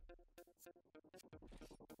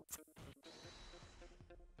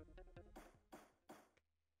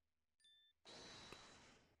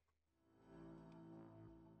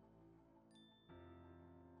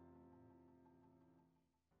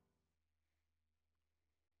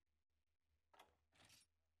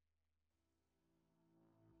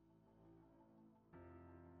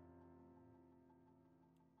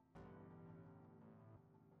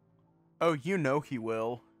 Oh, you know he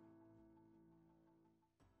will.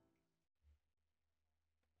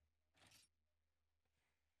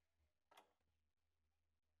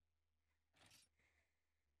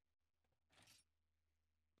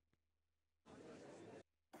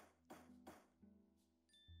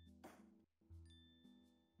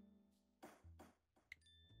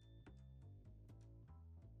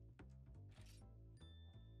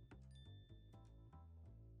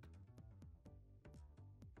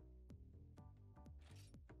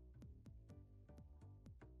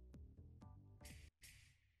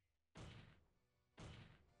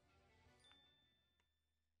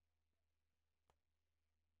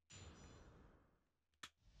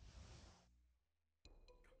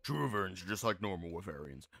 True Averans are just like normal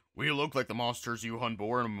Wavarians. We look like the monsters you hunt, but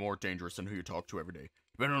we're more dangerous than who you talk to every day.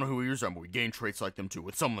 Depending on who we resemble, we gain traits like them too,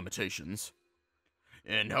 with some limitations.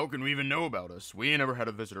 And how can we even know about us? We ain't never had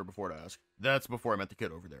a visitor before to ask. That's before I met the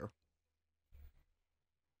kid over there.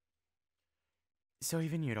 So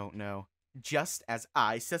even you don't know. Just as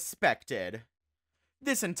I suspected.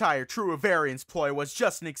 This entire True Avarian's ploy was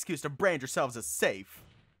just an excuse to brand yourselves as safe.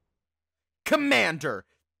 Commander!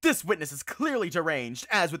 This witness is clearly deranged,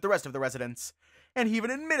 as with the rest of the residents. And he even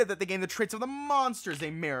admitted that they gained the traits of the monsters they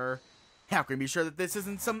mirror. How can we be sure that this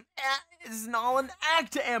isn't isn't all an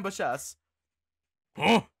act to ambush us?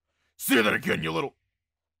 Huh? Say that again, you little...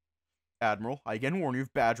 Admiral, I again warn you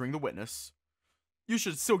of badgering the witness. You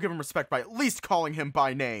should still give him respect by at least calling him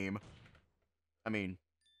by name. I mean,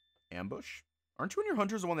 ambush? Aren't you and your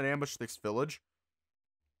hunters the one that ambushed this village?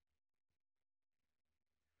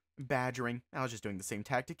 Badgering. I was just doing the same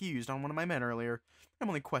tactic you used on one of my men earlier. I'm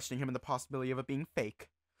only questioning him and the possibility of it being fake,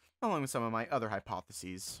 along with some of my other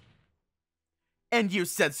hypotheses. And you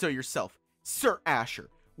said so yourself, Sir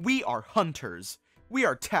Asher. We are hunters. We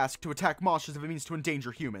are tasked to attack monsters if it means to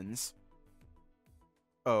endanger humans.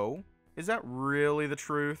 Oh? Is that really the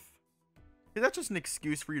truth? Is that just an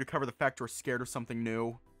excuse for you to cover the fact you're scared of something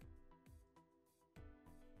new?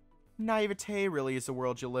 Naivete really is the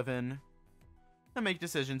world you live in. And make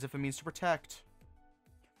decisions if it means to protect.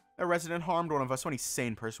 A resident harmed one of us, so any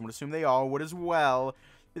sane person would assume they all would as well.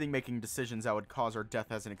 You think making decisions that would cause our death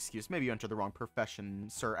as an excuse? Maybe you entered the wrong profession,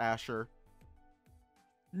 Sir Asher.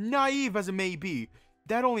 Naive as it may be,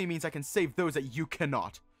 that only means I can save those that you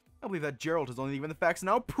cannot. I believe that Gerald has only given the facts, and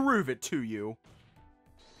I'll prove it to you.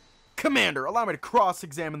 Commander, allow me to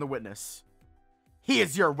cross-examine the witness. He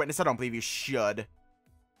is your witness. I don't believe you should.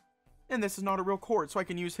 And this is not a real court, so I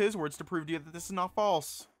can use his words to prove to you that this is not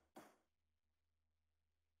false.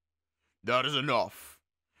 That is enough.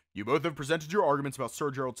 You both have presented your arguments about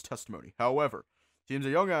Sir Gerald's testimony. However, it seems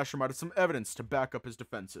that young Asher might have some evidence to back up his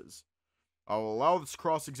defenses. I will allow this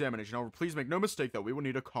cross-examination. However, please make no mistake that we will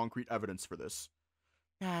need a concrete evidence for this.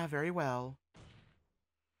 Ah, very well.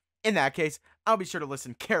 In that case, I'll be sure to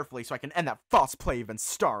listen carefully so I can end that false play you've been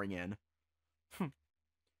starring in.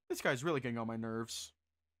 This guy's really getting on my nerves.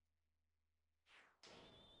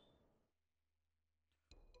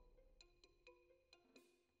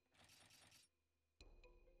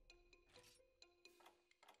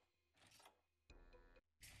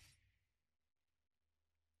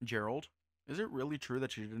 Gerald, is it really true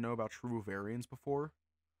that you didn't know about true variants before?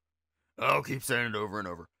 I'll keep saying it over and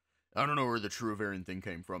over. I don't know where the true variant thing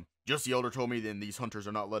came from. Just the elder told me then these hunters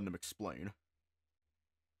are not letting him explain.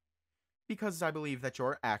 Because I believe that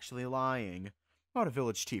you're actually lying. Not a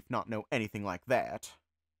village chief not know anything like that.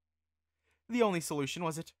 The only solution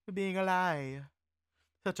was it being a lie.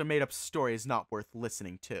 Such a made-up story is not worth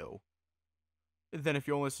listening to. Then if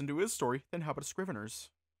you'll listen to his story, then how about a scrivener's?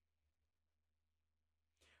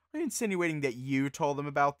 Are you insinuating that you told them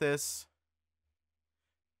about this?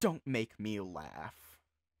 Don't make me laugh.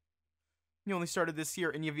 You only started this year,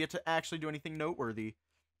 and you've yet to actually do anything noteworthy.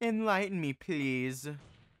 Enlighten me, please.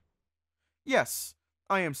 Yes,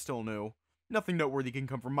 I am still new. Nothing noteworthy can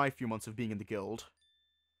come from my few months of being in the guild.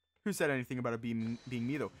 Who said anything about it being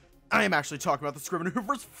me, though? I am actually talking about the scrivener who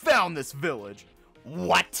first found this village.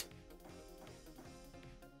 What?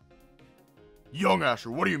 Young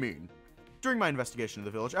Asher, what do you mean? During my investigation of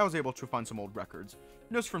the village, I was able to find some old records.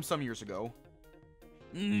 Notes from some years ago.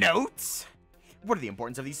 Notes? What are the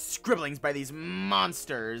importance of these scribblings by these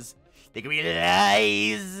monsters? They could be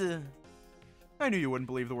lies. I knew you wouldn't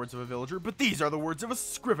believe the words of a villager, but these are the words of a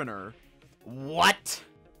scrivener. What?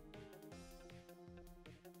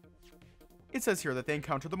 It says here that they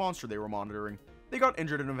encountered the monster they were monitoring. They got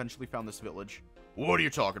injured and eventually found this village. What are you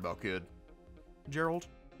talking about, kid? Gerald,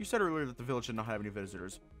 you said earlier that the village did not have any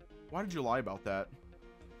visitors. Why did you lie about that?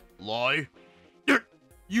 Lie?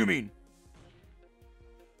 You mean?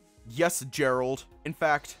 Yes, Gerald. In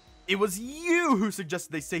fact, it was you who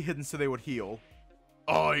suggested they stay hidden so they would heal.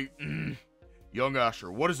 Young Asher,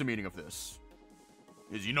 what is the meaning of this?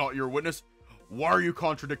 Is he not your witness? Why are you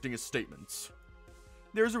contradicting his statements?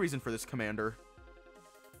 There's a reason for this, Commander.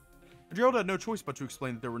 Gerald had no choice but to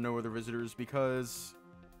explain that there were no other visitors because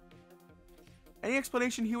any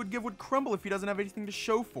explanation he would give would crumble if he doesn't have anything to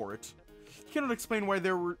show for it. He cannot explain why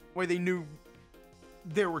they knew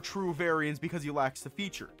there were true variants because he lacks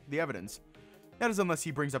the evidence. That is unless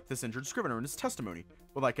he brings up this injured scrivener in his testimony.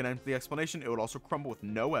 But like an empty explanation, it would also crumble with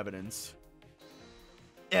no evidence.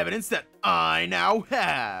 Evidence that I now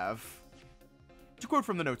have! To quote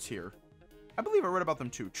from the notes here, I believe I read about them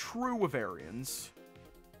too. True Avarians.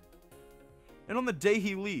 And on the day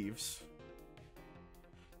he leaves,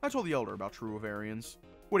 I told the elder about True Avarians.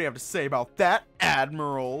 What do you have to say about that,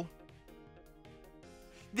 Admiral?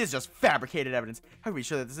 This is just fabricated evidence. How can we be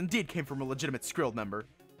sure that this indeed came from a legitimate Skrilled member?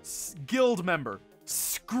 Guild member.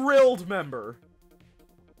 Skrilled member.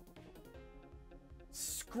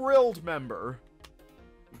 Skrilled member.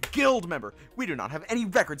 Guild member. We do not have any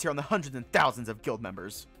records here on the hundreds and thousands of guild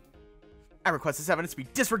members. I request this evidence be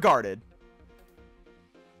disregarded.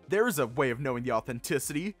 There is a way of knowing the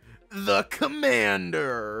authenticity. The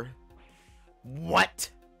Commander. What?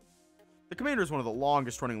 The Commander is one of the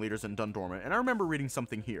longest running leaders in Dundorma, and I remember reading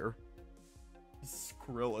something here.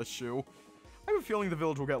 Skrill issue. I have a feeling the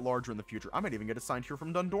village will get larger in the future. I might even get assigned here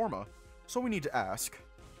from Dundorma. So we need to ask.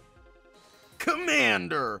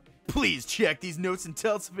 Commander! Please check these notes and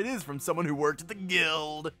tell us if it is from someone who worked at the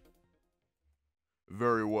guild.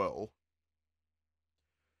 Very well.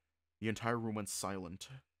 The entire room went silent.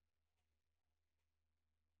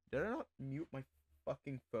 Did I not mute my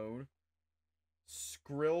fucking phone?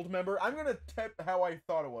 Skrilled member? I'm gonna type how I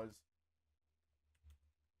thought it was.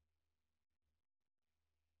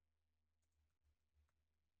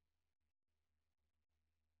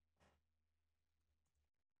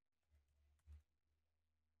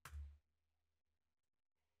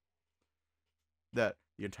 That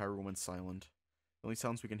the entire room went silent. The only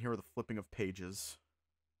sounds we can hear are the flipping of pages.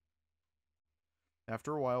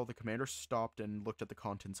 After a while, the commander stopped and looked at the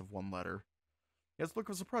contents of one letter. He has a look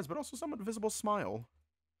of surprise, but also somewhat visible smile.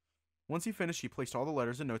 Once he finished, he placed all the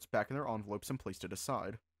letters and notes back in their envelopes and placed it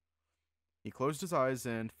aside. He closed his eyes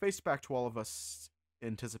and faced back to all of us,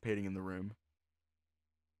 anticipating in the room.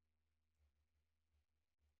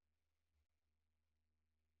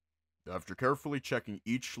 After carefully checking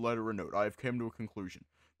each letter and note, I have come to a conclusion.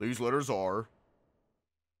 These letters are...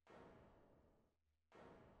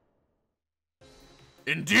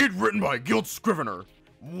 indeed written by a guild scrivener.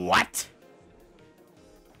 What?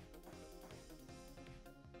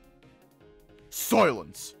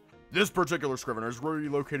 Silence! This particular scrivener is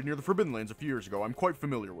relocated near the Forbidden Lands a few years ago. I'm quite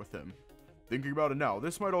familiar with him. Thinking about it now,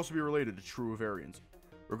 this might also be related to true Avarians.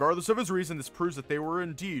 Regardless of his reason, this proves that they were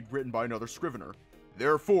indeed written by another scrivener.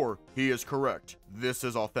 Therefore, he is correct. This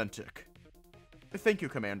is authentic. Thank you,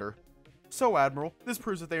 Commander. So, Admiral, this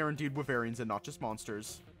proves that they are indeed Wyverians and not just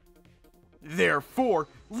monsters. Therefore,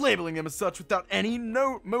 labeling them as such without any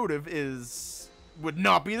motive would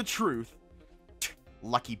not be the truth.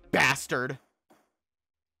 Lucky bastard.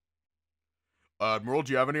 Admiral,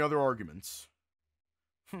 do you have any other arguments?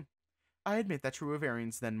 I admit that true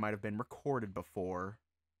Wyverians then might have been recorded before.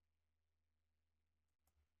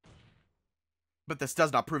 But this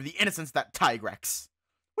does not prove the innocence of that Tigrex.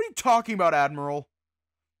 What are you talking about, Admiral?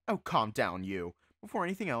 Oh, calm down, you. Before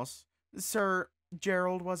anything else, Sir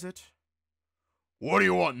Gerald, was it? What do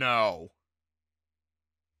you want now?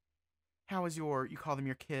 How is you call them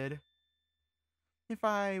your kid? If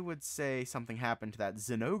I would say something happened to that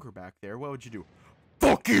Zinogre back there, what would you do?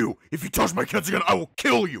 Fuck you! If you touch my kids again, I will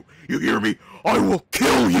kill you! You hear me? I will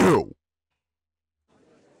kill you!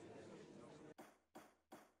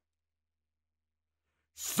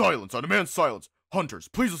 Silence! I demand silence! Hunters,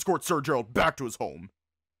 please escort Sir Gerald back to his home.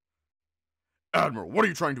 Admiral, what are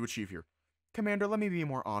you trying to achieve here? Commander, let me be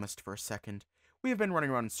more honest for a second. We have been running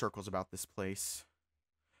around in circles about this place.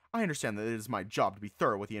 I understand that it is my job to be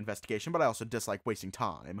thorough with the investigation, but I also dislike wasting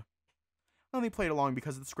time. I only played along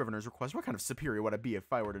because of the Scrivener's request. What kind of superior would I be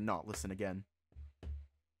if I were to not listen again?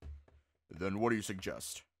 Then what do you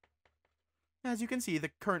suggest? As you can see,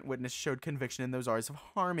 the current witness showed conviction in those eyes of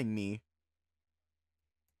harming me.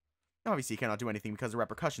 Obviously, he cannot do anything because of the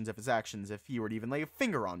repercussions of his actions if he were to even lay a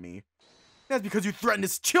finger on me. That's because you threatened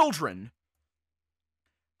his children!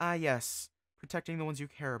 Ah, yes. Protecting the ones you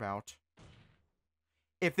care about.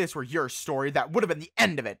 If this were your story, that would have been the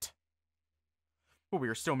end of it. But we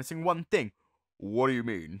are still missing one thing. What do you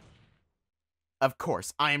mean? Of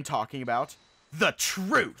course, I am talking about the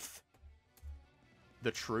truth.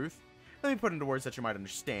 The truth? Let me put it into words that you might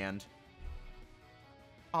understand.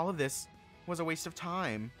 All of this was a waste of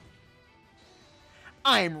time.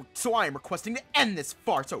 I am requesting to end this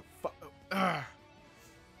farce. Oh,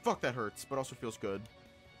 fuck, that hurts, but also feels good.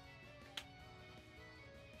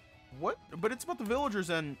 What? But it's about the villagers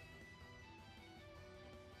and...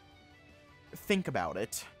 Think about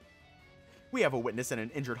it. We have a witness and an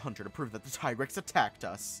injured hunter to prove that the Tigrex attacked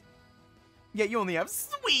us. Yet you only have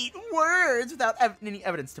sweet words without any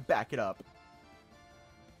evidence to back it up.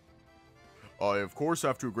 I, of course,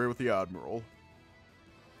 have to agree with the Admiral.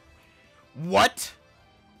 What?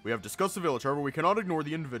 We have discussed the village, however, we cannot ignore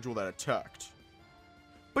the individual that attacked.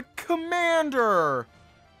 But, Commander!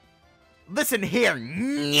 Listen here,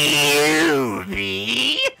 newbie!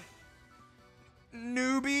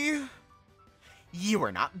 Newbie? You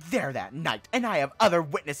were not there that night, and I have other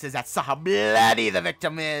witnesses that saw how bloody the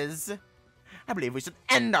victim is. I believe we should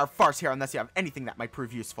end our farce here unless you have anything that might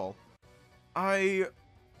prove useful. I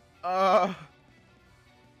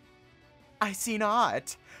see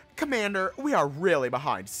not. Commander, we are really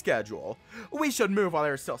behind schedule. We should move while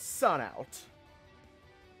there is still sun out.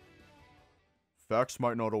 Facts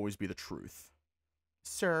might not always be the truth.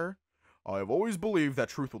 Sir? I have always believed that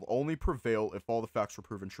truth will only prevail if all the facts are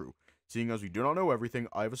proven true. Seeing as we do not know everything,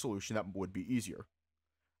 I have a solution that would be easier.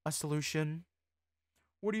 A solution?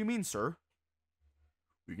 What do you mean, sir?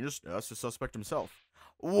 We can just ask the suspect himself.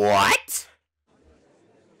 What?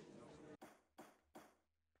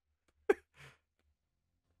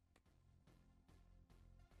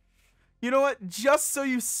 You know what? Just so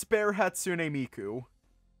you spare Hatsune Miku.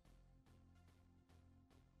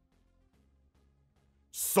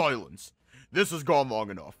 Silence. This has gone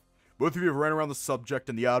long enough. Both of you have ran around the subject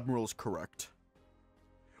and the Admiral is correct.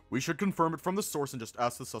 We should confirm it from the source and just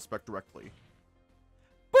ask the suspect directly.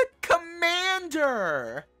 But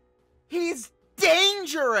Commander! He's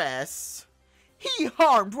dangerous! He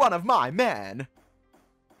harmed one of my men!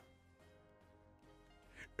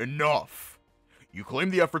 Enough! You claim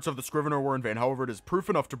the efforts of the Scrivener were in vain, however it is proof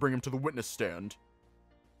enough to bring him to the witness stand.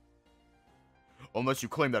 Unless you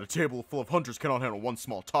claim that a table full of hunters cannot handle one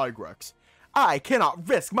small Tigrex. I cannot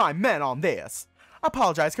risk my men on this. I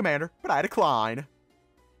apologize, Commander, but I decline.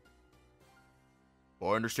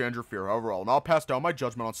 Well, I understand your fear. However, I'll now pass down my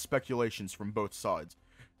judgment on speculations from both sides.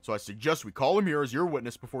 So I suggest we call him here as your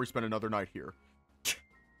witness before we spend another night here.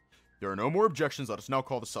 There are no more objections. Let us now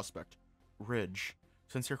call the suspect. Ridge.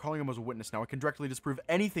 Since you're calling him as a witness now, I can directly disprove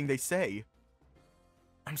anything they say.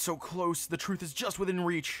 I'm so close. The truth is just within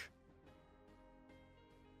reach.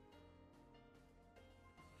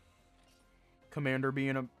 Commander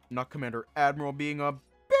being a... Not Commander. Admiral being a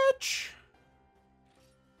bitch.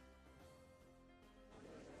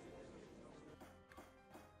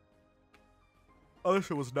 I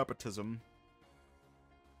wish it was nepotism.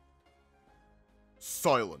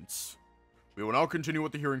 Silence. We will now continue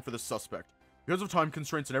with the hearing for the suspect. Because of time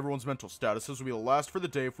constraints and everyone's mental status, this will be the last for the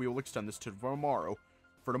day if we will extend this to tomorrow.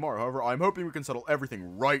 For tomorrow, however, I'm hoping we can settle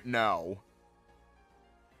everything right now.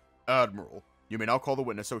 Admiral, you may now call the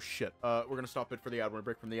witness. Oh shit. We're gonna stop it for the ad. Wanna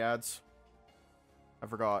break from the ads? I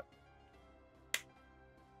forgot.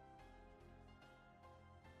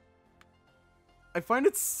 I find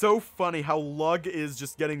it so funny how Lug is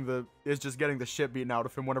just getting the shit beaten out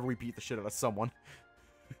of him whenever we beat the shit out of someone.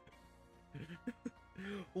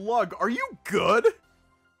 Lug, are you good?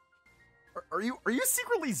 Are you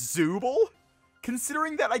secretly Zooble?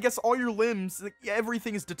 Considering that I guess all your limbs, like,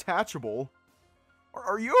 everything is detachable.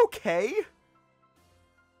 Are you okay?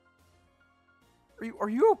 Are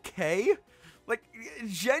you okay? Like,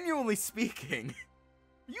 genuinely speaking,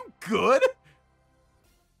 are you good?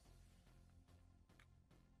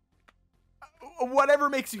 Whatever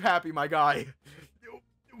makes you happy, my guy.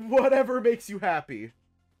 Whatever makes you happy.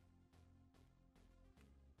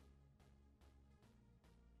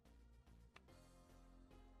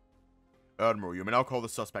 Admiral, you may now call the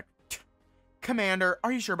suspect. Commander,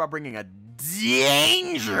 are you sure about bringing a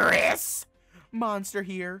dangerous monster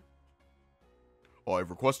here? Oh, I've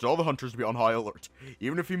requested all the hunters to be on high alert.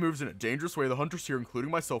 Even if he moves in a dangerous way, the hunters here, including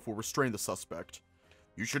myself, will restrain the suspect.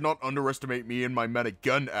 You should not underestimate me and my men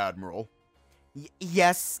again, Admiral.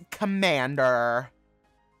 Yes, Commander.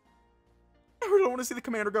 I really don't want to see the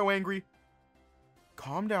Commander go angry.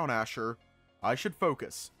 Calm down, Asher. I should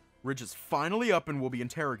focus. Ridge is finally up and will be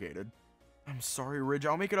interrogated. I'm sorry, Ridge.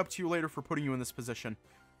 I'll make it up to you later for putting you in this position.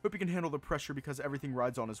 Hope you can handle the pressure because everything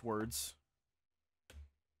rides on his words.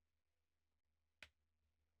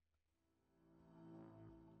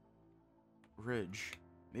 Ridge.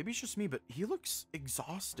 Maybe it's just me, but he looks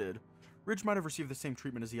exhausted. Ridge might have received the same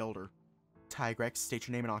treatment as the Elder. Tigrex, state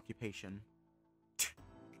your name and occupation.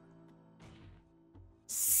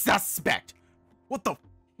 Suspect! What the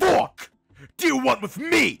fuck do you want with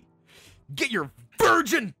me? Get your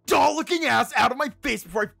virgin doll-looking ass out of my face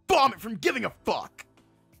before I vomit from giving a fuck!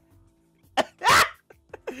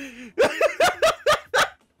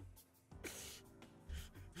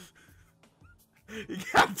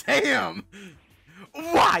 God damn!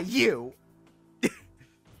 Why you?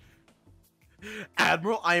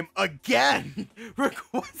 Admiral, I am again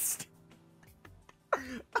requesting.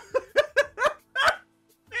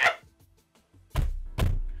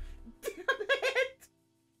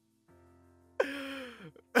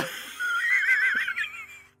 That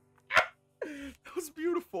was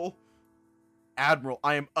beautiful. Admiral,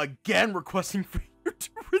 I am again requesting for you to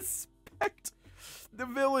respect the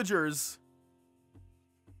villagers.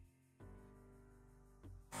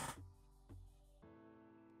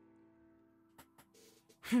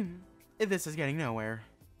 This is getting nowhere.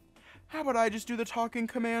 How about I just do the talking,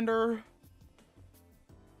 Commander?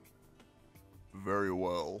 Very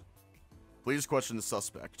well. Please question the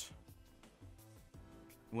suspect.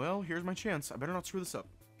 Well, here's my chance. I better not screw this up.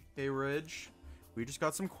 Hey, Ridge. We just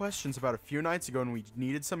got some questions about a few nights ago and we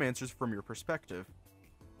needed some answers from your perspective.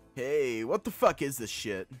 Hey, what the fuck is this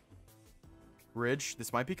shit? Ridge,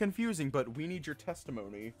 this might be confusing, but we need your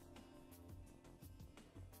testimony.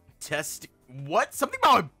 What? Something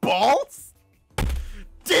about my balls?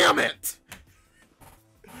 Damn it!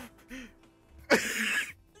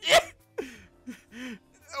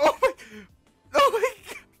 Oh my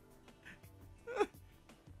god!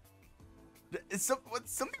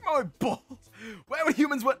 Something about my balls? Why would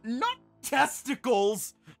humans want not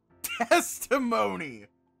testicles? Testimony!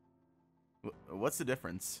 What's the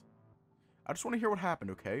difference? I just want to hear what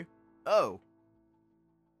happened, okay? Oh.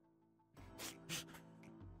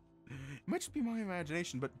 It might just be my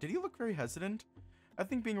imagination, but did he look very hesitant? I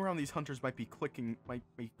think being around these hunters might be clicking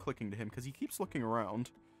to him, because he keeps looking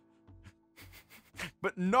around.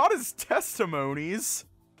 But not his testimonies!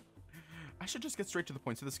 I should just get straight to the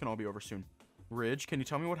point so this can all be over soon. Ridge, can you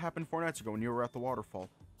tell me what happened 4 nights ago when you were at the waterfall?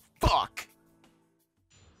 Fuck!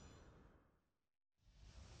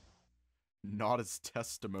 Not as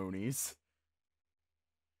testimonies.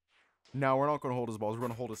 No, we're not going to hold his balls. We're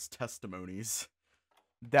going to hold his testimonies.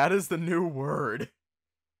 That is the new word.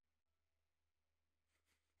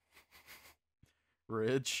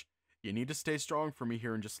 Ridge, you need to stay strong for me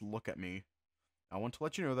here and just look at me. I want to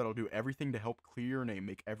let you know that I'll do everything to help clear your name,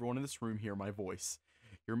 make everyone in this room hear my voice.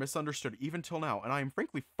 You're misunderstood even till now, and I am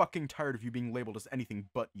frankly fucking tired of you being labeled as anything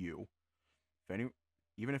but you.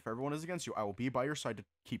 Even if everyone is against you, I will be by your side to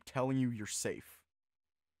keep telling you you're safe.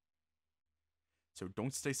 So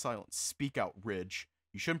don't stay silent. Speak out, Ridge.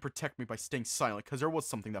 You shouldn't protect me by staying silent, because there was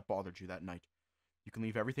something that bothered you that night. You can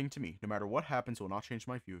leave everything to me. No matter what happens, it will not change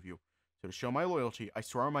my view of you. So to show my loyalty, I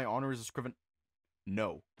swear on my honor as a scriven...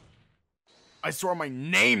 No. I swear on my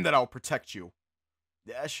name that I'll protect you.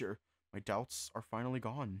 Yeah, sure. My doubts are finally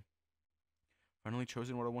gone. Finally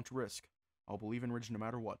chosen what I want to risk. I'll believe in Ridge no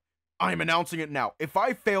matter what. I'm announcing it now. If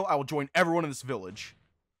I fail, I will join everyone in this village.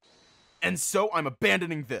 And so I'm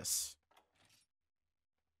abandoning this.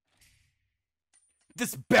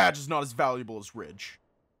 This badge is not as valuable as Ridge.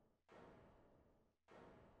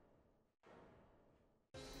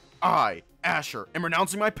 I, Asher, am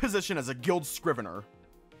renouncing my position as a guild scrivener.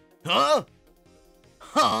 Huh?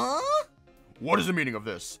 Huh? What is the meaning of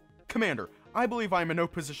this? Commander, I believe I am in no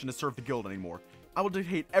position to serve the guild anymore. I will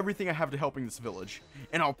dedicate everything I have to helping this village,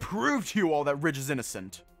 and I'll prove to you all that Ridge is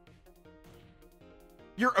innocent.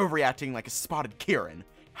 You're overreacting like a spotted Kieran.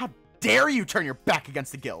 How dare you turn your back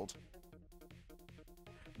against the guild?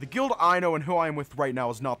 The guild I know and who I am with right now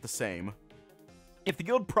is not the same. If the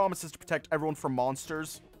guild promises to protect everyone from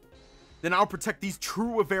monsters, then I'll protect these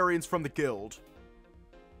true Avarians from the guild.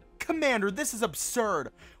 Commander, this is absurd.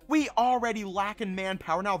 We already lack in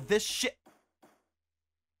manpower, now this shit...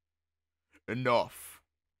 Enough.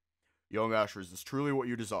 Young Asher, is this truly what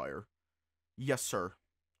you desire? Yes, sir.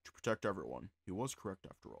 To protect everyone. He was correct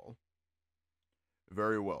after all.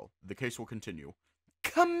 Very well. The case will continue.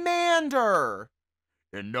 Commander!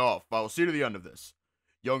 Enough. I will see to the end of this.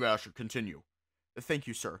 Young Asher, continue. Thank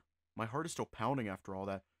you, sir. My heart is still pounding after all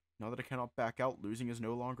that. Now that I cannot back out, losing is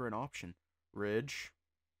no longer an option. Ridge?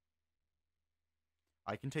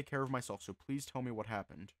 I can take care of myself, so please tell me what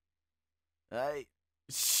happened.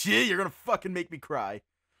 Shit, you're gonna fucking make me cry.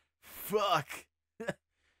 Fuck.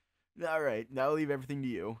 Alright, now I'll leave everything to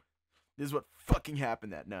you. This is what fucking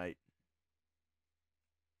happened that night.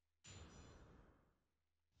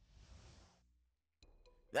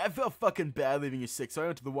 I felt fucking bad leaving you sick, so I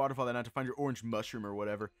went to the waterfall that night to find your orange mushroom or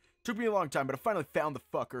whatever. Took me a long time, but I finally found the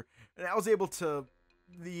fucker, and I was able to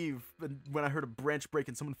leave when I heard a branch break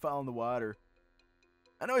and someone fell in the water.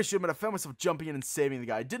 I know I should, but I found myself jumping in and saving the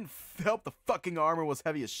guy. I didn't help the fucking armor was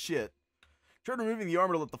heavy as shit. Tried removing the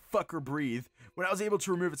armor to let the fucker breathe. When I was able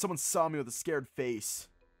to remove it, someone saw me with a scared face.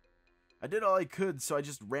 I did all I could, so I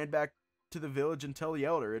just ran back to the village and tell the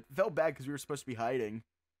elder. It felt bad because we were supposed to be hiding.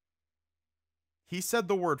 He said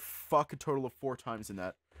the word fuck a total of 4 times in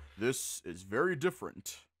that. This is very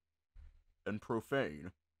different and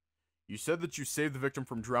profane. You said that you saved the victim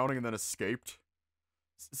from drowning and then escaped?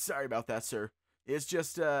 Sorry about that, sir. It's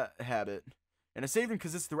just a habit. And I saved him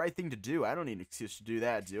because it's the right thing to do. I don't need an excuse to do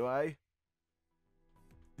that, do I?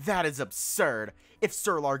 That is absurd. If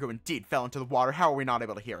Sir Largo indeed fell into the water, how are we not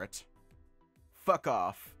able to hear it? Fuck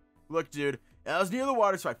off. Look, dude, I was near the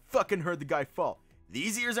water, so I fucking heard the guy fall.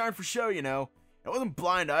 These ears aren't for show, you know. I wasn't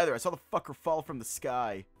blind either. I saw the fucker fall from the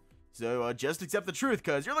sky. So, just accept the truth,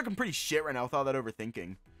 cuz you're looking pretty shit right now with all that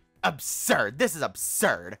overthinking. Absurd. This is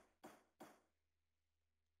absurd.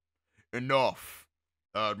 Enough.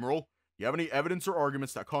 Admiral, do you have any evidence or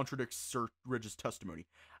arguments that contradicts Sir Ridge's testimony?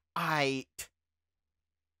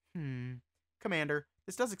 Commander,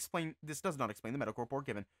 this does not explain the medical report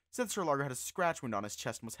given. Since Sir Largo had a scratch wound on his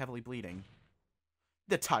chest and was heavily bleeding.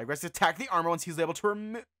 The tigress attacked the armor once he was able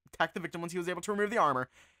to attack the victim once he was able to remove the armor.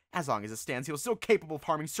 As long as it stands, he was still capable of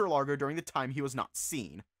harming Sir Largo during the time he was not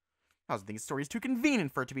seen. I was thinking the story is too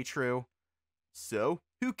convenient for it to be true. So,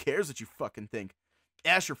 who cares what you fucking think?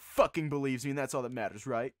 Asher fucking believes me, and that's all that matters,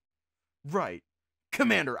 right? Right.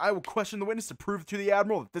 Commander, I will question the witness to prove to the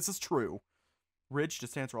Admiral that this is true. Ridge,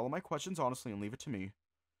 just answer all of my questions honestly and leave it to me.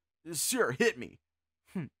 Sure, hit me.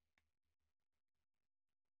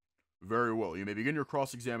 Very well, you may begin your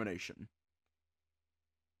cross-examination.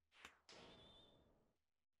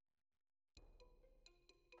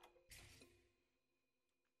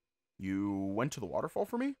 You went to the waterfall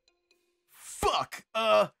for me? Fuck!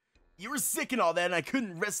 You were sick and all that, and I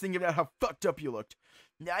couldn't rest thinking about how fucked up you looked.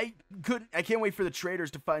 I can't wait for the traders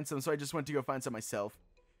to find some, so I just went to go find some myself.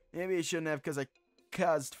 Maybe I shouldn't have, because I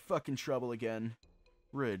caused fucking trouble again.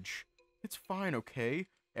 Ridge, it's fine, okay?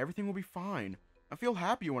 Everything will be fine. I feel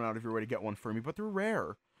happy you went out of your way to get one for me, but they're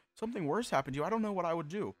rare. Something worse happened to you, I don't know what I would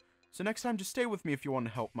do. So next time, just stay with me if you want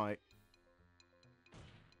to help my...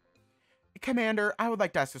 Commander, I would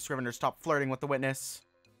like to ask the Scrivener to stop flirting with the witness.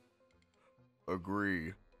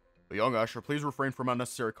 Agree. But young Asher, please refrain from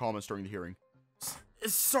unnecessary comments during the hearing.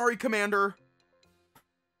 Sorry, Commander.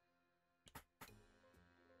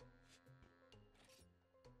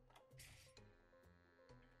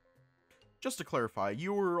 Just to clarify,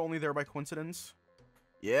 you were only there by coincidence?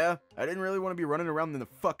 Yeah, I didn't really want to be running around in the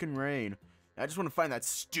fucking rain. I just want to find that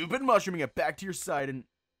stupid mushroom and get back to your side and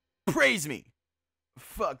praise me.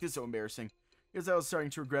 Fuck, this is so embarrassing. Because I was starting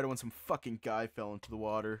to regret it when some fucking guy fell into the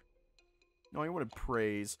water. No, I wanted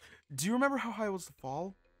praise. Do you remember how high was the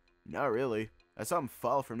fall? Not really. I saw him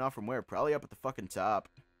fall from not from where, probably up at the fucking top.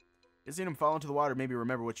 You seen him fall into the water, maybe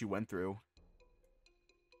remember what you went through.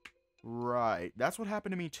 Right, that's what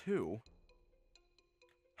happened to me too.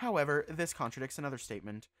 However, this contradicts another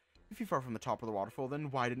statement. If he fell from the top of the waterfall, then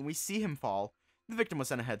why didn't we see him fall? The victim was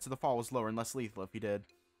sent ahead, so the fall was lower and less lethal if he did.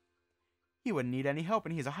 He wouldn't need any help,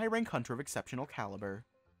 and he's a high-rank hunter of exceptional caliber.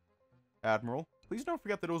 Admiral, please don't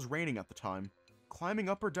forget that it was raining at the time. Climbing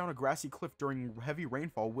up or down a grassy cliff during heavy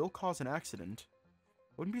rainfall will cause an accident.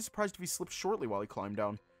 I wouldn't be surprised if he slipped shortly while he climbed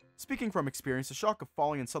down. Speaking from experience, the shock of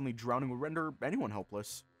falling and suddenly drowning would render anyone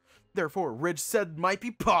helpless. Therefore, Ridge said might be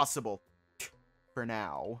possible. For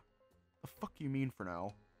now. The fuck you mean for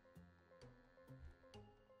now?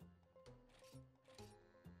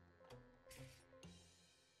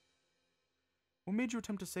 What made you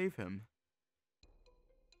attempt to save him?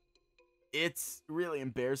 It's really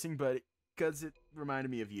embarrassing, but because it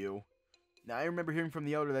reminded me of you. Now, I remember hearing from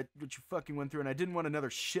the elder that what you fucking went through, and I didn't want another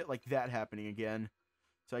shit like that happening again.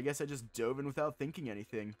 So I guess I just dove in without thinking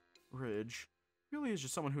anything. Ridge really is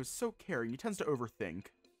just someone who is so caring. He tends to overthink.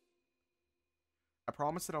 I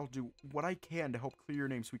promise that I'll do what I can to help clear your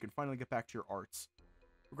name so we can finally get back to your arts.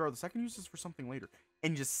 Regardless, I can use this for something later.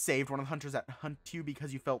 And you just saved one of the hunters that hunt you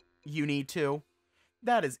because you felt you need to?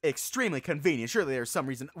 That is extremely convenient. Surely there's some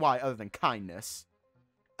reason why other than kindness.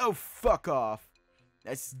 Oh, fuck off.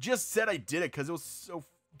 I just said I did it because it was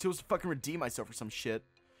to fucking redeem myself for some shit.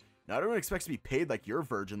 Now, everyone expects to be paid like your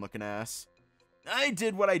virgin-looking ass. I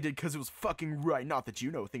did what I did because it was fucking right, not that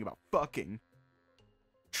you know a thing about fucking.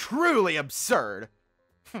 Truly absurd.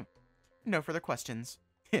 No further questions.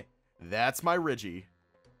 That's my Ridgie.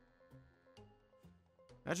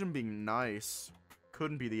 Imagine being nice.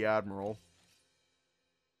 Couldn't be the Admiral.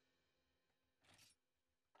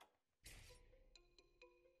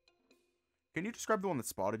 Can you describe the one that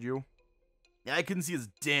spotted you? I couldn't see his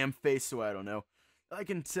damn face, so I don't know. I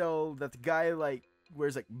can tell that the guy,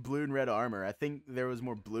 wears, blue and red armor. I think there was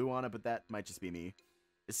more blue on it, but that might just be me.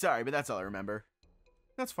 Sorry, but that's all I remember.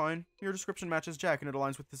 That's fine. Your description matches Jack, and it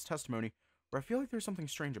aligns with his testimony. But I feel like there's something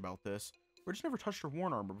strange about this. Ridge never touched or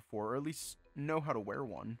worn armor before, or at least know how to wear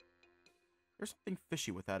one. There's something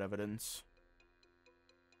fishy with that evidence.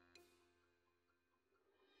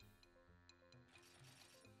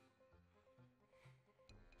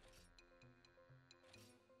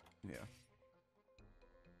 Yeah.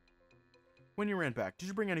 When you ran back, did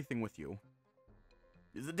you bring anything with you?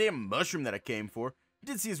 It's the damn mushroom that I came for. I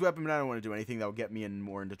did see his weapon, but I don't want to do anything that will get me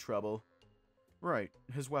more into trouble. Right,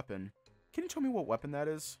 his weapon. Can you tell me what weapon that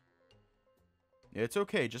is? It's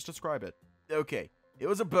okay, just describe it. Okay, it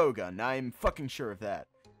was a bowgun. I'm fucking sure of that.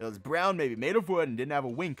 It was brown, maybe made of wood, and didn't have a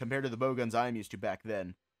wing compared to the bowguns I'm used to back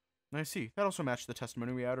then. I see. That also matched the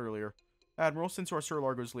testimony we had earlier. Admiral, since you are Sir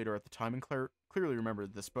Largo's leader at the time and clearly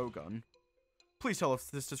remembered this bowgun, please tell us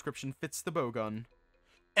if this description fits the bowgun.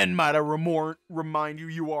 And might I remind you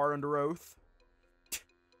you are under oath?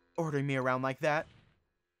 Ordering me around like that?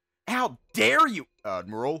 How dare you,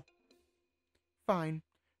 Admiral? Fine.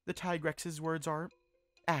 The Tigrex's words are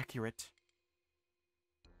accurate.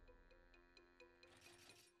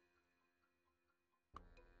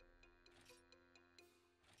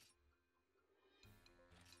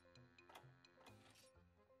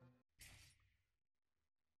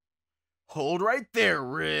 Hold right there,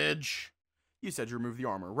 Ridge. You said you removed the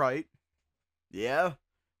armor, right? Yeah.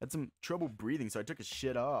 Had some trouble breathing, so I took his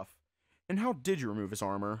shit off. And how did you remove his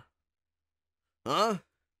armor? Huh?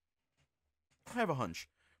 I have a hunch.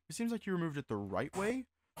 It seems like you removed it the right way?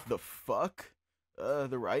 The fuck?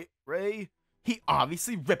 The right way? He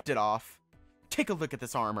obviously ripped it off. Take a look at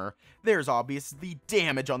this armor. There's obviously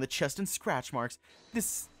damage on the chest and scratch marks.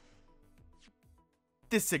 This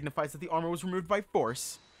signifies that the armor was removed by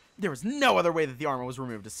force. There was no other way that the armor was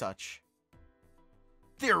removed as such.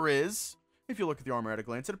 There is. If you look at the armor at a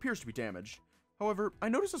glance, it appears to be damaged. However, I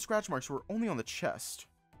noticed the scratch marks were only on the chest.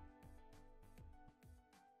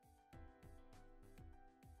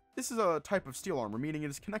 This is a type of steel armor, meaning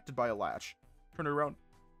it is connected by a latch. Turn it around.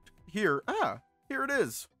 Here. Here it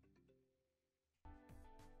is.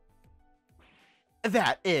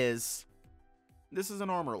 That is... This is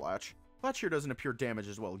an armor latch. The latch here doesn't appear damaged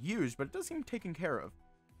as well used, but it does seem taken care of.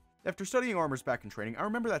 After studying armors back in training, I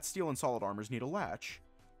remember that steel and solid armors need a latch.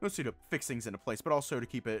 Mostly to fix things into place, but also to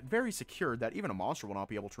keep it very secured that even a monster will not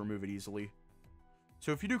be able to remove it easily.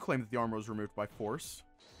 So if you do claim that the armor was removed by force,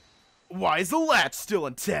 why is the latch still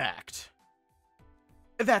intact?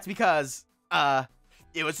 That's because,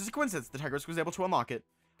 it was just a coincidence the Tigress was able to unlock it.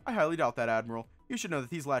 I highly doubt that, Admiral. You should know that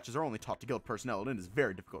these latches are only taught to guild personnel, and it is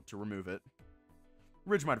very difficult to remove it.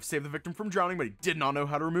 Ridge might have saved the victim from drowning, but he did not know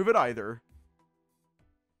how to remove it either.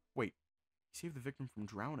 Wait, he saved the victim from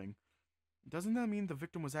drowning? Doesn't that mean the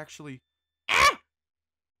victim was actually...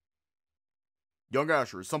 Young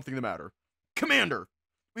Asher, is something the matter? Commander!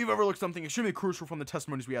 We've overlooked something extremely crucial from the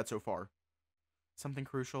testimonies we had so far. Something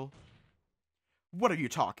crucial? What are you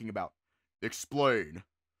talking about? Explain.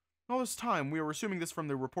 All this time, we were assuming this from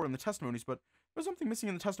the report and the testimonies, but there's something missing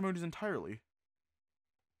in the testimonies entirely.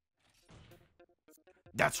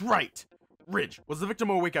 That's right! Ridge, was the victim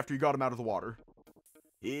awake after you got him out of the water?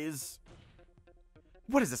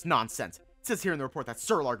 What is this nonsense? It says here in the report that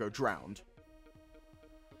Sir Largo drowned.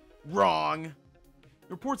 Wrong!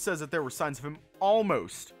 The report says that there were signs of him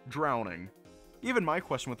almost drowning. Even my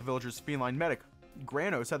question with the villager's feline medic,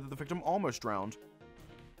 Grano, said that the victim almost drowned.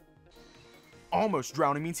 Almost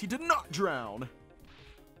drowning means he did not drown!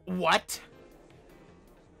 what?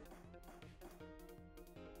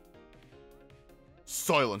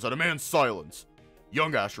 Silence! I demand silence!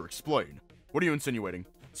 Young Asher, explain. What are you insinuating?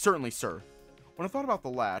 Certainly, sir. When I thought about the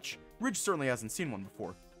latch, Ridge certainly hasn't seen one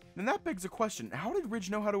before. And that begs a question, how did Ridge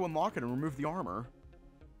know how to unlock it and remove the armor?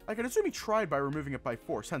 I can assume he tried by removing it by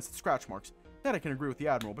force, hence the scratch marks. That I can agree with the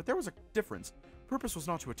Admiral, but there was a difference. Purpose was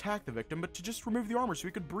not to attack the victim, but to just remove the armor so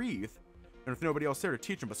he could breathe. And with nobody else there to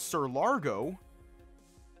teach him but Sir Largo...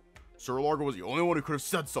 Sir Largo was the only one who could have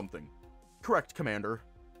said something. Correct, Commander.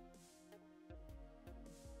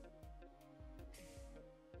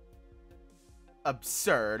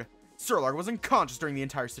 Absurd. Sir Largo was unconscious during the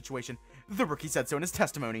entire situation. The rookie said so in his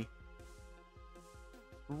testimony.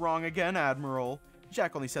 Wrong again, Admiral.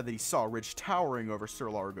 Jack only said that he saw Ridge towering over Sir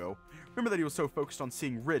Largo. Remember that he was so focused on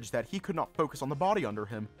seeing Ridge that he could not focus on the body under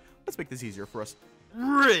him. Let's make this easier for us.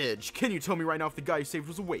 Ridge, can you tell me right now if the guy you saved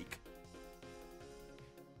was awake?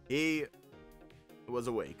 He was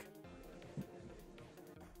awake.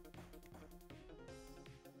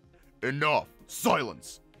 Enough!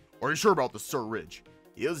 Silence! Are you sure about this, Sir Ridge?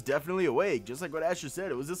 He was definitely awake, just like what Asher said.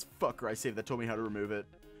 It was this fucker I saved that told me how to remove it.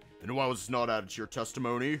 And why was this not added to your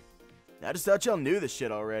testimony? I just thought y'all knew this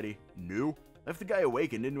shit already. Knew? Left the guy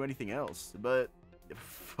awake and didn't do anything else. But,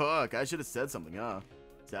 fuck, I should have said something, huh?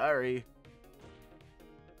 Sorry.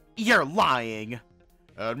 You're lying.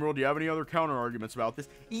 Admiral, do you have any other counter-arguments about this?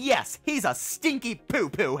 Yes, he's a stinky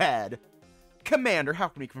poo-poo head. Commander, how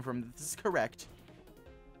can we confirm that this is correct?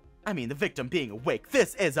 I mean, the victim being awake.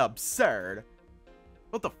 This is absurd.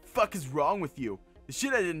 What the fuck is wrong with you? The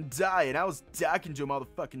shit I didn't die, and I was talking to him all the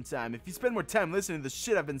fucking time. If you spend more time listening to the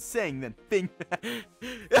shit I've been saying, then think...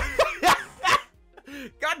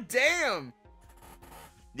 God damn!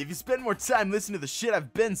 If you spend more time listening to the shit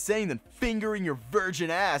I've been saying than fingering your virgin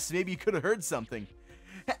ass, maybe you could have heard something.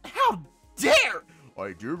 How dare!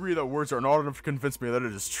 I do agree that words are not enough to convince me that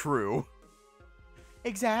it is true.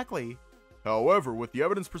 Exactly. However, with the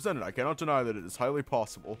evidence presented, I cannot deny that it is highly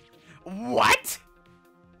possible. What?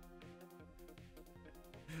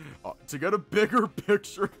 To get a bigger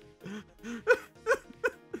picture...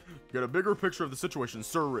 get a bigger picture of the situation,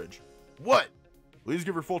 Sir Ridge. What? Please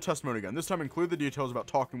give your full testimony again. This time include the details about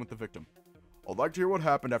talking with the victim. I'd like to hear what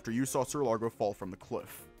happened after you saw Sir Largo fall from the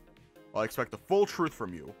cliff. I expect the full truth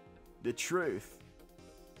from you. The truth.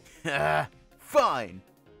 Fine.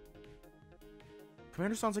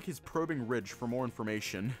 Commander sounds like he's probing Ridge for more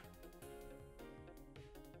information.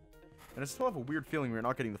 And I still have a weird feeling we're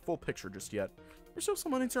not getting the full picture just yet. There's still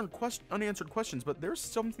some unanswered questions, but there's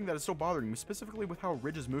something that is still bothering me, specifically with how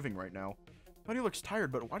Ridge is moving right now. But he looks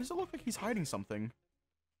tired, but why does it look like he's hiding something?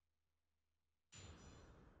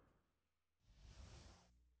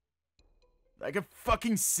 Like I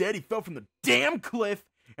fucking said, he fell from the damn cliff,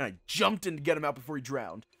 and I jumped in to get him out before he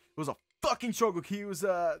drowned. It was a fucking struggle. He was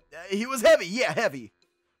heavy, yeah, heavy.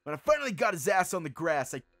 When I finally got his ass on the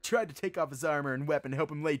grass, I tried to take off his armor and weapon to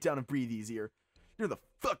help him lay down and breathe easier. You know, the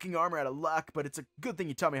fucking armor had a lock, but it's a good thing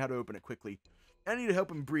you taught me how to open it quickly. I need to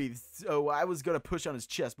help him breathe, so I was gonna push on his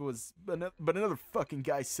chest, but another fucking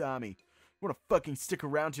guy saw me. I wanna fucking stick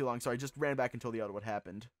around too long, so I just ran back and told the other what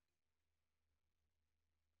happened.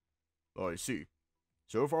 I see.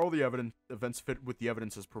 So far, all the events fit with the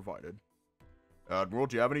evidence as provided. Admiral,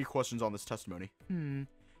 do you have any questions on this testimony?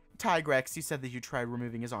 Tigrex, you said that you tried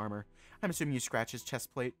removing his armor. I'm assuming you scratched his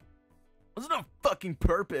chest plate. Was it on fucking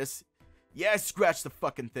purpose? Yeah, I scratched the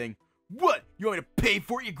fucking thing. What? You want me to pay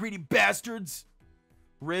for it, you greedy bastards?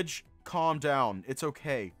 Ridge, calm down. It's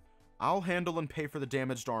okay. I'll handle and pay for the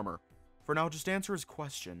damaged armor. For now, just answer his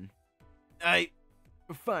question.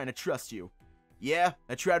 Fine, I trust you. Yeah,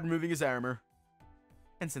 I tried removing his armor.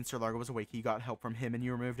 And since Sir Largo was awake, you got help from him and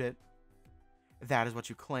you removed it? That is what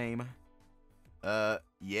you claim.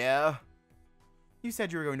 Yeah? You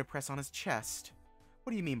said you were going to press on his chest.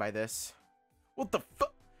 What do you mean by this? What the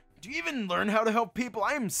fuck? Do you even learn how to help people?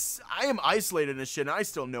 I am isolated in this shit and I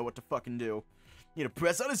still know what to fucking do. You need to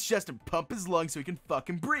press on his chest and pump his lungs so he can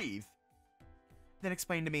fucking breathe. Then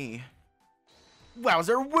explain to me. Wow, is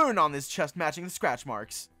there a wound on this chest matching the scratch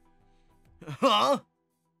marks? Huh?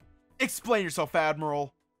 Explain yourself,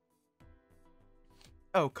 Admiral.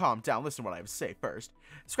 Oh, calm down. Listen to what I have to say first.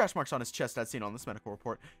 Scratch marks on his chest as seen on this medical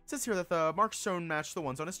report. It says here that the marks shown match the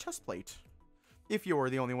ones on his chest plate. If you were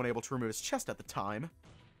the only one able to remove his chest at the time,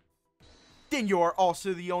 then you are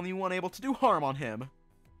also the only one able to do harm on him.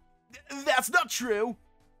 That's not true!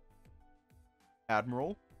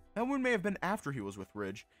 Admiral, that wound may have been after he was with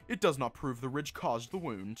Ridge. It does not prove the Ridge caused the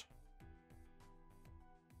wound.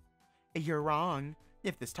 You're wrong.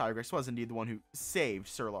 If this Tigrex was indeed the one who saved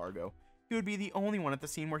Sir Largo, he would be the only one at the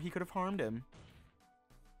scene where he could have harmed him.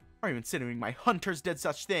 Are you insinuating my hunters did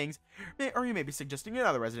such things? Or you may be suggesting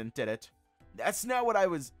another resident did it. That's not what I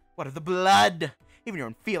was... What of the blood? Even your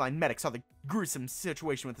own feline medic saw the gruesome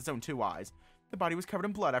situation with his own 2 eyes. The body was covered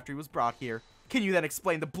in blood after he was brought here. Can you then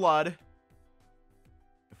explain the blood?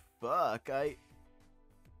 Fuck,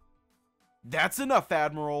 That's enough,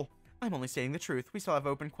 Admiral. I'm only stating the truth. We still have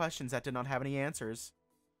open questions that did not have any answers.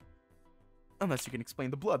 Unless you can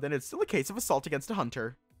explain the blood, then it's still a case of assault against a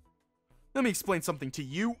hunter. Let me explain something to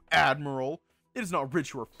you, Admiral. It is not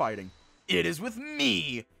Ridge who are fighting. It is with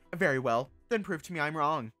me. Very well. Then prove to me I'm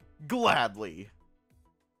wrong. Gladly.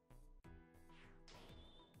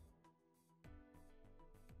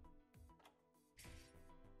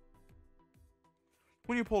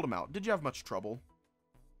 When you pulled him out, did you have much trouble?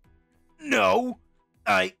 No.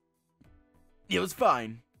 It was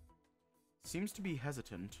fine. Seems to be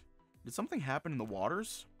hesitant. Did something happen in the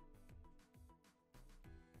waters?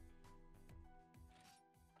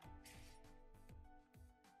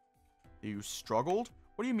 You struggled?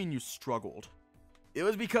 What do you mean you struggled? It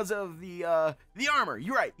was because of the armor.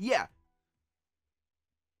 You're right, yeah.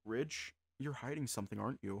 Ridge, you're hiding something,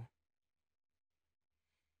 aren't you?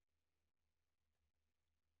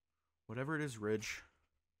 Whatever it is, Ridge,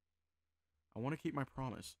 I want to keep my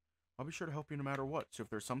promise. I'll be sure to help you no matter what, so if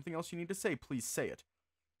there's something else you need to say, please say it.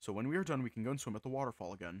 So when we are done, we can go and swim at the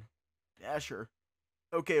waterfall again. Yeah, sure.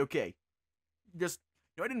 Okay. Just,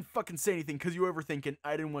 I didn't fucking say anything because you were overthinking.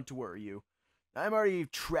 I didn't want to worry you. I'm already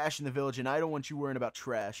trash in the village, and I don't want you worrying about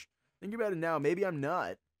trash. Think about it now. Maybe I'm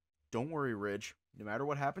not. Don't worry, Ridge. No matter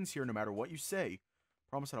what happens here, no matter what you say,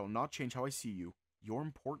 promise that I will not change how I see you. You're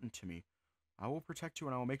important to me. I will protect you,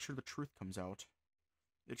 and I will make sure the truth comes out.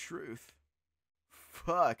 The truth?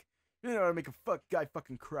 Fuck. You know how to make a guy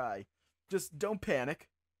fucking cry. Just don't panic.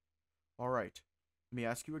 Alright. Let me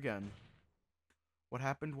ask you again. What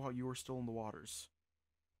happened while you were still in the waters?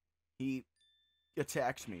 He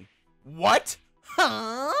attacked me. What?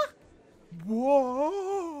 Huh?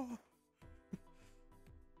 Whoa!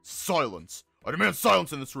 Silence! I demand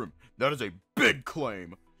silence in this room. That is a big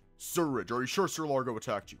claim. Sir Ridge, are you sure Sir Largo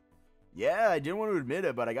attacked you? Yeah, I didn't want to admit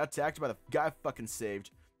it, but I got attacked by the guy I fucking saved.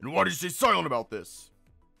 And why did you stay silent about this?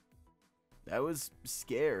 I was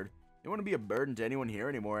scared. I didn't want to be a burden to anyone here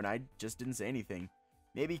anymore, and I just didn't say anything.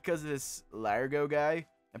 Maybe because of this Largo guy.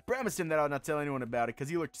 I promised him that I'd not tell anyone about it, because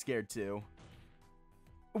he looked scared too.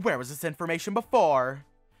 Where was this information before?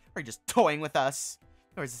 Are you just toying with us?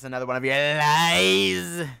 Or is this another one of your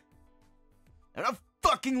lies? I'm not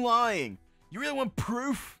fucking lying. You really want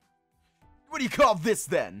proof? What do you call this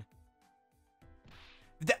then?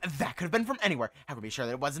 That could have been from anywhere. How can we be sure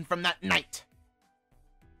that it wasn't from that night?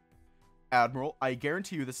 Admiral, I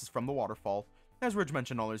guarantee you this is from the waterfall. As Ridge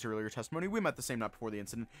mentioned in all his earlier testimony, we met the same night before the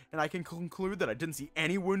incident, and I can conclude that I didn't see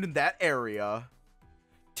any wound in that area.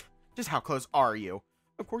 Just how close are you?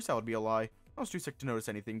 Of course that would be a lie. I was too sick to notice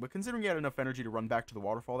anything, but considering he had enough energy to run back to the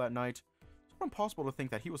waterfall that night, it's not impossible to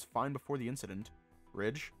think that he was fine before the incident.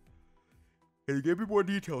 Ridge? Can you give me more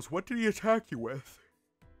details? What did he attack you with?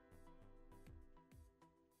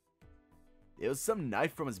 It was some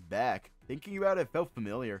knife from his back. Thinking about it, it felt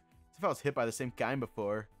familiar. As if I was hit by the same kind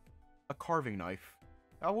before. A carving knife.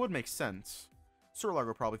 That would make sense. Sir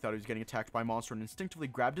Largo probably thought he was getting attacked by a monster and instinctively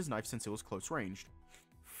grabbed his knife since it was close ranged.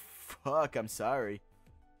 Fuck, I'm sorry.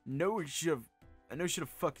 I know you should have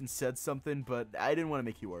fucking said something, but I didn't want to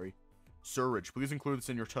make you worry. Sir Ridge, please include this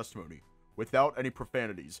in your testimony. Without any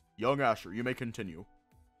profanities. Young Asher, you may continue.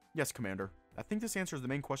 Yes, Commander. I think this answers the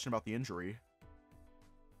main question about the injury.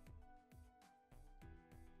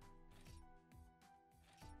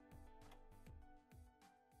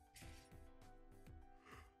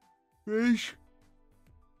 Ridge,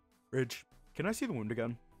 can I see the wound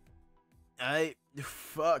again?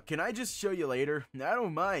 Fuck, can I just show you later? I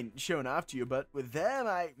don't mind showing off to you, but with them,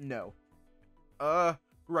 no.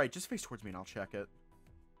 Right, just face towards me and I'll check it.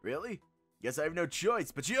 Really? Guess I have no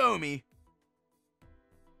choice, but you owe me.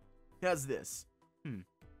 How's this?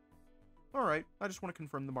 Alright, I just want to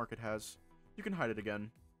confirm the mark it has. You can hide it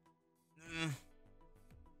again.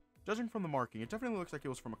 Judging from the marking, it definitely looks like it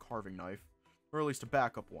was from a carving knife. Or at least a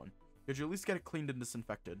backup one. Could you at least get it cleaned and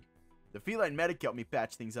disinfected? The feline medic helped me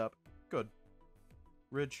patch things up. Good.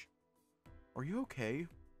 Ridge, are you okay?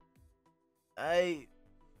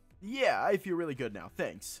 Yeah, I feel really good now.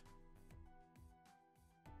 Thanks.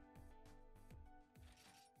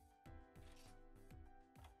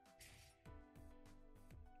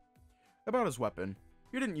 About his weapon.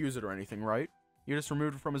 You didn't use it or anything, right? You just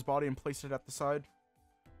removed it from his body and placed it at the side?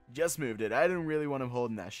 Just moved it. I didn't really want him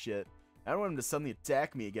holding that shit. I don't want him to suddenly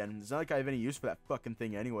attack me again. It's not like I have any use for that fucking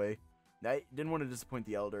thing anyway. I didn't want to disappoint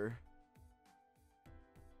the Elder.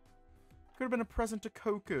 Could have been a present to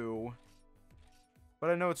Koku.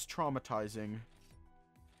 But I know it's traumatizing.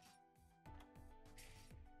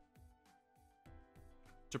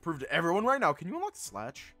 To prove to everyone right now, can you unlock this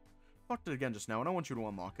latch? Locked it again just now, and I want you to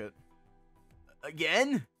unlock it.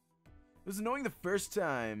 Again? It was annoying the first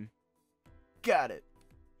time. Got it.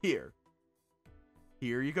 Here.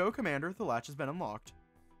 Here you go, Commander. The latch has been unlocked.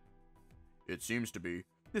 It seems to be.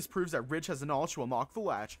 This proves that Ridge has the knowledge to unlock the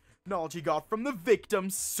latch. Knowledge he got from the victim,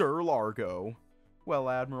 Sir Largo. Well,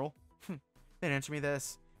 Admiral. Then answer me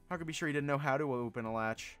this. How could be sure he didn't know how to open a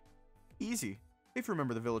latch? Easy. If you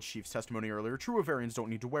remember the village chief's testimony earlier, true Avarians don't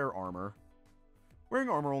need to wear armor. Wearing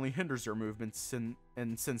armor only hinders their movements, and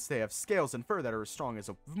since they have scales and fur that are as strong as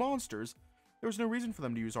monsters, there was no reason for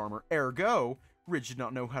them to use armor. Ergo, Ridge did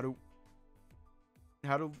not know how to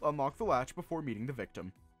unlock the latch before meeting the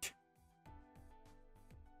victim.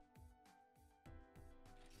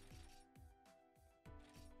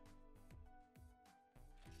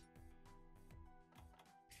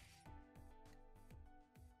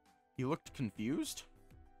 He looked confused?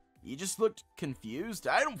 You just looked confused?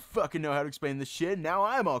 I don't fucking know how to explain this shit. Now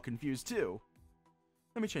I'm all confused too.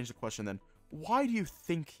 Let me change the question then. Why do you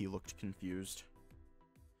think he looked confused?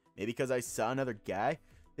 Maybe because I saw another guy?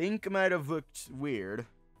 Think might have looked weird.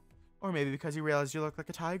 Or maybe because he realized you look like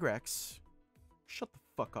a Tigrex. Shut the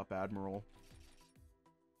fuck up, Admiral.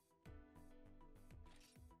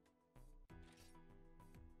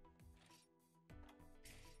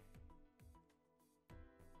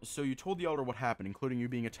 So you told the Elder what happened, including you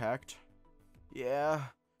being attacked? Yeah.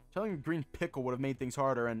 Telling Green Pickle would have made things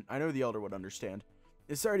harder, and I know the Elder would understand.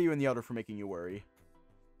 It's sorry to you and the Elder for making you worry.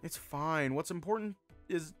 It's fine. What's important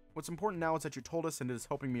now is that you told us, and it is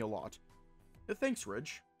helping me a lot. Thanks,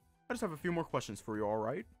 Ridge. I just have a few more questions for you,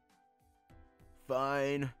 alright?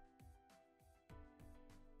 Fine.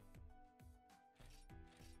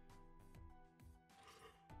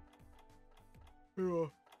 Yeah.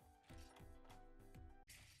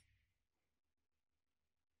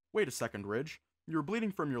 Wait a second, Ridge. You were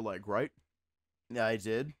bleeding from your leg, right? Yeah, I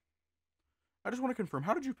did. I just want to confirm,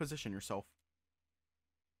 how did you position yourself?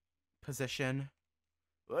 Position?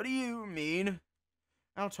 What do you mean?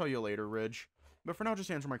 I'll tell you later, Ridge. But for now,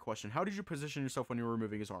 just answer my question. How did you position yourself when you were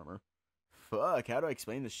removing his armor? Fuck, how do I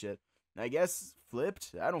explain this shit? I guess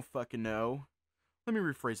flipped? I don't fucking know. Let me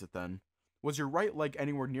rephrase it then. Was your right leg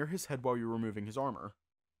anywhere near his head while you were removing his armor?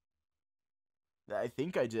 I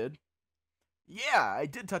think I did. Yeah, I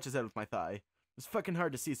did touch his head with my thigh. It was fucking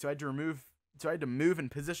hard to see, so I had to move and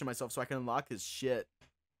position myself so I can unlock his shit.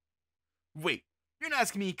 Wait, you're not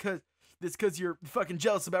asking me because you're fucking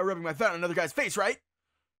jealous about rubbing my thigh on another guy's face, right?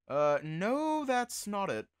 No, that's not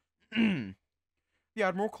it. The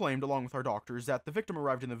Admiral claimed, along with our doctors, that the victim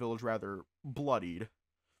arrived in the village rather bloodied.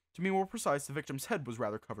 To be more precise, the victim's head was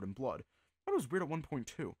rather covered in blood. That was weird at one point,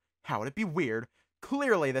 too. How would it be weird?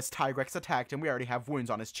 Clearly this Tigrex attacked him. We already have wounds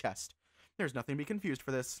on his chest. There's nothing to be confused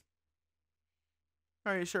for this.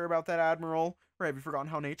 Are you sure about that, Admiral? Or have you forgotten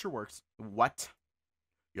how nature works? What?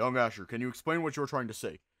 Young Asher, can you explain what you were trying to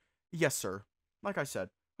say? Yes, sir. Like I said,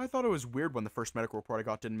 I thought it was weird when the first medical report I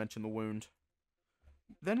got didn't mention the wound.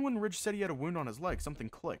 Then when Ridge said he had a wound on his leg, something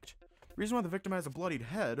clicked. The reason why the victim has a bloodied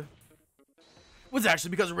head was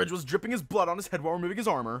actually because Ridge was dripping his blood on his head while removing his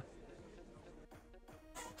armor.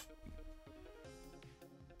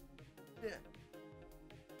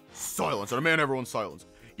 Silence! I demand everyone's silence.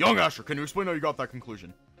 Young Asher, can you explain how you got that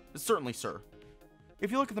conclusion? Certainly, sir.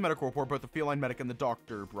 If you look at the medical report both the feline medic and the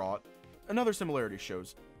doctor brought, another similarity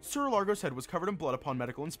shows. Sir Largo's head was covered in blood upon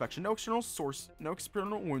medical inspection. No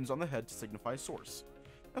external wounds on the head to signify a source.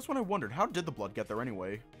 That's when I wondered, how did the blood get there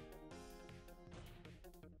anyway?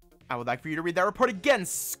 I would like for you to read that report again,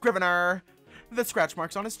 Scrivener! The scratch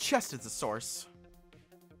marks on his chest is the source.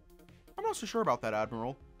 I'm not so sure about that,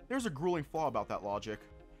 Admiral. There's a grueling flaw about that logic.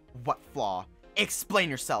 What flaw? Explain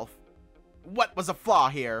yourself. What was a flaw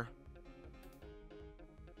here?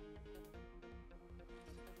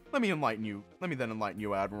 Let me then enlighten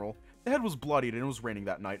you, Admiral. The head was bloodied and it was raining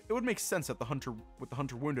that night. It would make sense that the hunter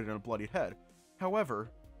wounded and a bloodied head. However,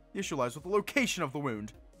 the issue lies with the location of the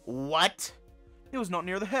wound. What? It was not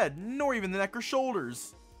near the head, nor even the neck or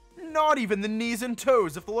shoulders. Not even the knees and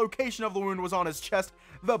toes. If the location of the wound was on his chest,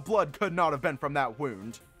 the blood could not have been from that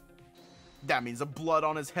wound. That means the blood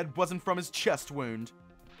on his head wasn't from his chest wound.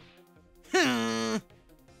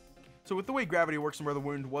 So with the way gravity works and where the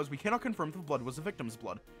wound was, we cannot confirm if the blood was the victim's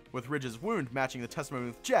blood. With Ridge's wound matching the testimony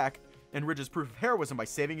with Jack, and Ridge's proof of heroism by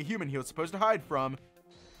saving a human he was supposed to hide from,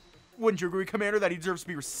 wouldn't you agree, Commander, that he deserves to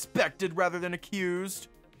be respected rather than accused?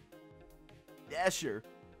 Yeah, sure.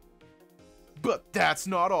 But that's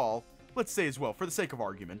not all. Let's say as well, for the sake of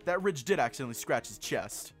argument, that Ridge did accidentally scratch his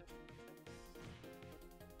chest.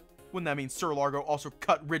 Wouldn't that mean Sir Largo also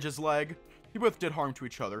cut Ridge's leg? They both did harm to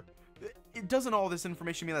each other. Doesn't all this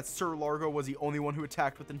information mean that Sir Largo was the only one who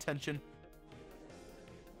attacked with intention?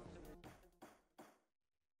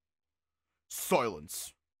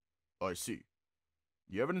 Silence. I see.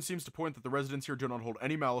 The evidence seems to point that the residents here do not hold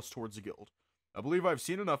any malice towards the guild. I believe I've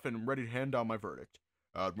seen enough and am ready to hand down my verdict.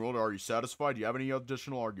 Admiral, are you satisfied? Do you have any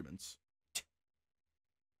additional arguments?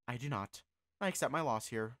 I do not. I accept my loss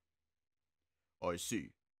here. I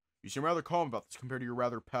see. You seem rather calm about this compared to your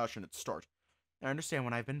rather passionate start. I understand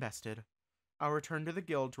when I've been bested. I'll return to the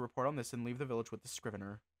guild to report on this and leave the village with the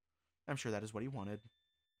Scrivener. I'm sure that is what he wanted.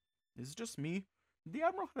 Is it just me? The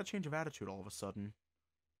Admiral had a change of attitude all of a sudden.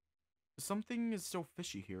 Something is still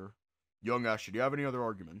fishy here. Young Asher, do you have any other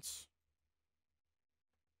arguments?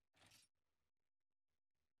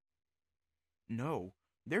 No.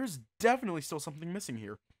 There's definitely still something missing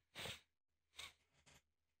here.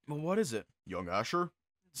 Well, what is it? Young Asher?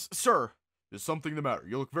 Sir! Is something the matter?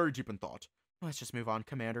 You look very deep in thought. Let's just move on,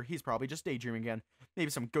 Commander. He's probably just daydreaming again.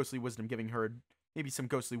 Maybe some ghostly woman giving her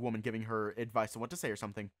advice on what to say or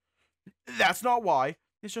something. That's not why.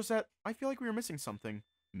 It's just that I feel like we were missing something.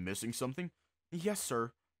 Missing something? Yes,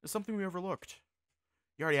 sir. There's something we overlooked.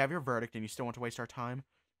 You already have your verdict and you still want to waste our time?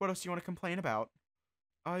 What else do you want to complain about?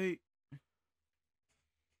 I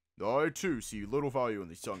too see little value in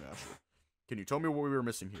this young Asher. Can you tell me what we were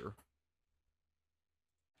missing here?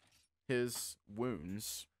 His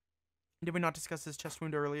wounds. Did we not discuss his chest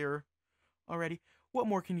wound earlier? Already? What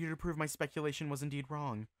more can you do to prove my speculation was indeed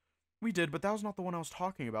wrong? We did, but that was not the one I was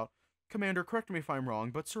talking about. Commander, correct me if I'm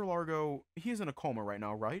wrong, but Sir Largo, he is in a coma right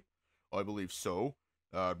now, right? I believe so.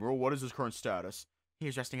 Admiral, what is his current status? He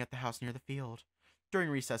is resting at the house near the field. During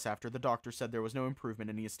recess after, the doctor said there was no improvement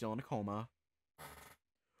and he is still in a coma.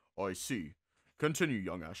 I see. Continue,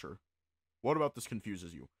 young Asher. What about this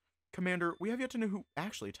confuses you? Commander, we have yet to know who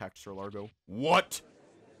actually attacked Sir Largo. What?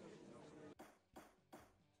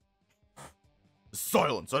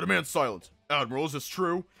 Silence! I demand silence! Admiral, is this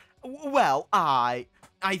true? Well, I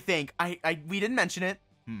think, we didn't mention it.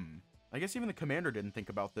 I guess even the Commander didn't think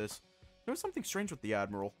about this. There was something strange with the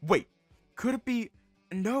Admiral. Wait, could it be?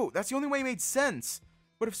 No, that's the only way it made sense.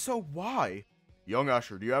 But if so, why? Young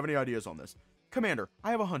Asher, do you have any ideas on this? Commander,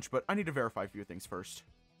 I have a hunch, but I need to verify a few things first.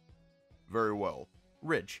 Very well.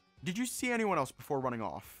 Ridge, did you see anyone else before running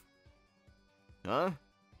off? Huh?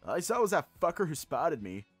 I saw it was that fucker who spotted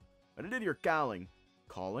me. I did hear calling.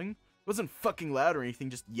 Calling? It wasn't fucking loud or anything,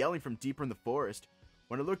 just yelling from deeper in the forest.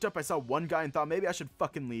 When I looked up, I saw one guy and thought maybe I should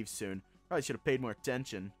fucking leave soon. Probably should have paid more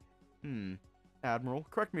attention. Admiral,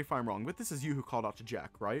 correct me if I'm wrong, but this is you who called out to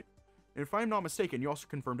Jack, right? And if I'm not mistaken, you also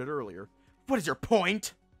confirmed it earlier. What is your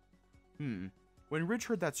point? When Ridge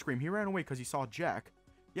heard that scream, he ran away because he saw Jack.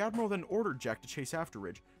 The Admiral then ordered Jack to chase after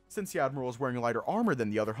Ridge. Since the Admiral was wearing lighter armor than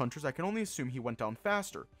the other hunters, I can only assume he went down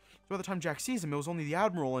faster. So by the time Jack sees him, it was only the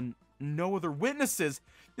Admiral and no other witnesses.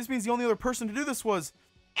 This means the only other person to do this was...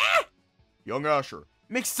 Young Asher.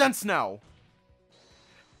 Makes sense now.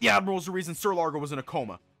 The Admiral's the reason Sir Largo was in a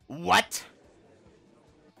coma. What?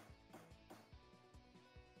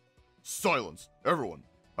 Silence! Everyone!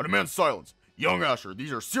 I demand silence! Young Asher,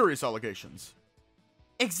 these are serious allegations.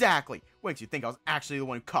 Exactly. What makes you think I was actually the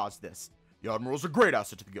one who caused this? The Admiral's a great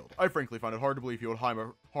asset to the guild. I frankly find it hard to believe he would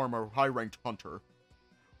harm a high-ranked hunter.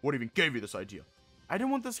 What even gave you this idea? I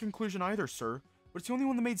didn't want this conclusion either, sir, but it's the only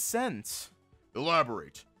one that made sense.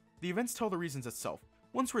 Elaborate. The events tell the reasons itself.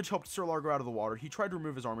 Once Ridge helped Sir Largo out of the water, he tried to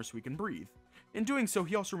remove his armor so he can breathe. In doing so,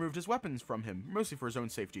 he also removed his weapons from him, mostly for his own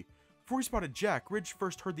safety. Before he spotted Jack, Ridge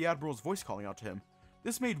first heard the Admiral's voice calling out to him.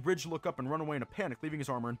 This made Ridge look up and run away in a panic, leaving his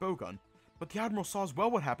armor and bowgun. But the Admiral saw as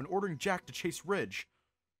well what happened, ordering Jack to chase Ridge.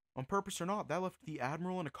 On purpose or not, that left the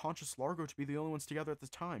Admiral and a conscious Largo to be the only ones together at this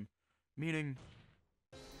time. Meaning,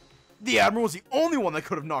 the Admiral was the only one that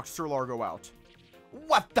could have knocked Sir Largo out.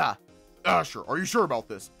 What the? Asher, are you sure about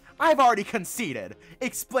this? I've already conceded.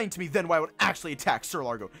 Explain to me then why I would actually attack Sir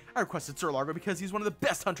Largo. I requested Sir Largo because he's one of the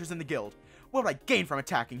best hunters in the guild. What would I gain from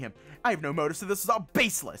attacking him? I have no motive, so this is all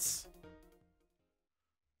baseless.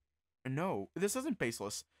 No, this isn't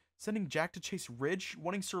baseless. Sending Jack to chase Ridge,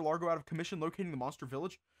 wanting Sir Largo out of commission, locating the monster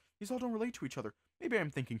village, these all don't relate to each other. Maybe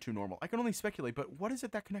I'm thinking too normal. I can only speculate, but what is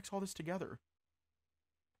it that connects all this together?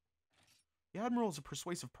 The Admiral is a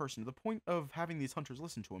persuasive person to the point of having these hunters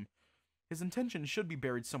listen to him. His intention should be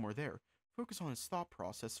buried somewhere there. Focus on his thought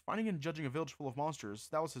process. Finding and judging a village full of monsters,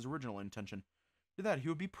 that was his original intention. To that, he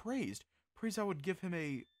would be praised. Praise that would give him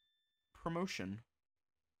a promotion.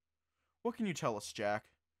 What can you tell us, Jack?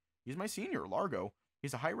 He's my senior, Largo.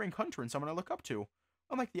 He's a high-rank hunter and someone I look up to.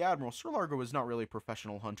 Unlike the Admiral, Sir Largo is not really a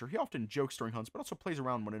professional hunter. He often jokes during hunts, but also plays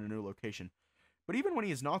around when in a new location. But even when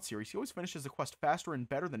he is not serious, he always finishes the quest faster and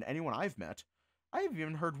better than anyone I've met. I have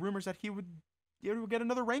even heard rumors that he would get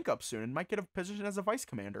another rank up soon and might get a position as a vice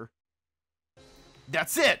commander.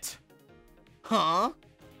 That's it! Huh?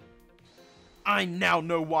 I now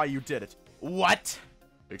know why you did it. What?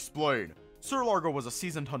 Explain. Sir Largo was a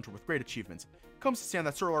seasoned hunter with great achievements. Comes to stand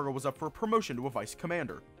that Sir Largo was up for a promotion to a vice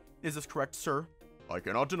commander. Is this correct, sir? I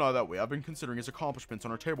cannot deny that. We have been considering his accomplishments on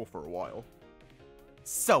our table for a while.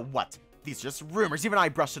 So what? These are just rumors. Even I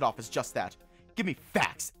brushed it off as just that. Give me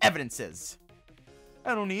facts, evidences.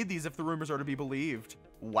 I don't need these if the rumors are to be believed.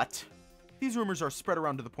 What? These rumors are spread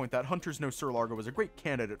around to the point that hunters know Sir Largo was a great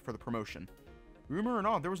candidate for the promotion. Rumor or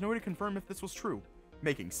not, there was no way to confirm if this was true,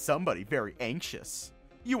 making somebody very anxious.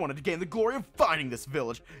 You wanted to gain the glory of finding this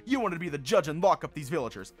village. You wanted to be the judge and lock up these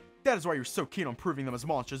villagers. That is why you're so keen on proving them as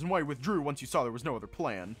monsters and why you withdrew once you saw there was no other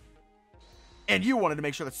plan. And you wanted to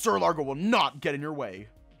make sure that Sir Largo will not get in your way.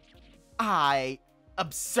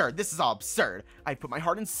 Absurd. This is all absurd. I put my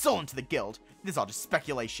heart and soul into the guild. This is all just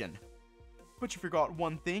speculation. But you forgot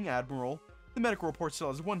one thing, Admiral. The medical report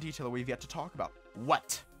still has one detail that we've yet to talk about.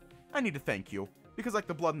 What? I need to thank you, because like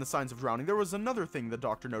the blood and the signs of drowning, there was another thing the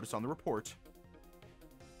doctor noticed on the report.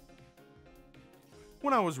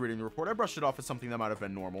 When I was reading the report, I brushed it off as something that might have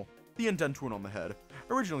been normal. The indent wound on the head.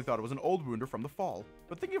 I originally thought it was an old wound or from the fall,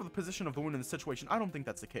 but thinking of the position of the wound in the situation, I don't think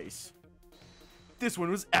that's the case. This one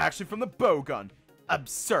was actually from the bowgun.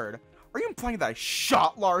 Absurd. Are you implying that I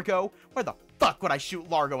shot Largo? Why the fuck would I shoot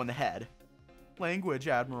Largo in the head? Language,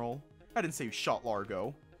 Admiral. I didn't say you shot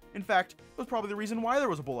Largo. In fact, it was probably the reason why there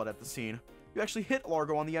was a bullet at the scene. You actually hit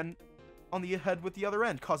Largo on the head with the other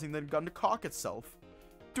end, causing the gun to cock itself.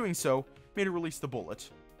 Doing so made it release the bullet.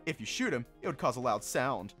 If you shoot him, it would cause a loud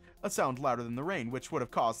sound. A sound louder than the rain, which would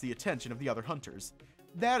have caused the attention of the other hunters.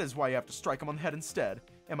 That is why you have to strike him on the head instead.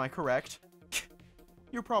 Am I correct?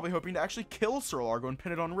 You're probably hoping to actually kill Sir Largo and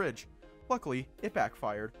pin it on Ridge. Luckily, it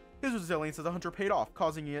backfired. His resilience as a hunter paid off,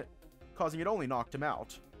 causing it only knocked him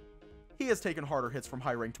out. He has taken harder hits from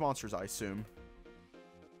high-ranked monsters, I assume.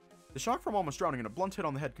 The shock from almost drowning and a blunt hit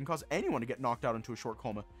on the head can cause anyone to get knocked out into a short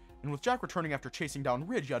coma. And with Jack returning after chasing down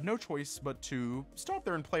Ridge, you had no choice but to stop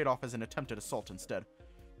there and play it off as an attempted assault instead.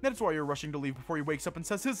 That is why you're rushing to leave before he wakes up and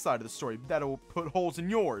says his side of the story. That'll put holes in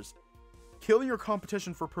yours. Killing your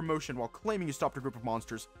competition for promotion while claiming you stopped a group of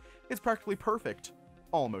monsters is practically perfect.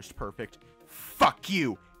 Almost perfect. Fuck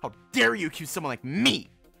you! How dare you accuse someone like me?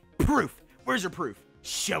 Proof! Where's your proof?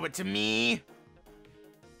 Show it to me!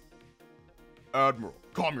 Admiral,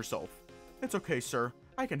 calm yourself. It's okay, sir.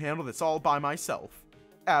 I can handle this all by myself.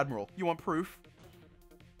 Admiral, you want proof?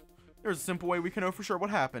 There's a simple way we can know for sure what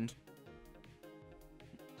happened.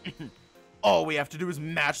 All we have to do is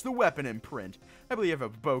match the weapon imprint. I believe you have a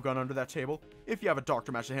bowgun under that table. If you have a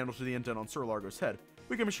doctor match the handle to the indent on Sir Largo's head,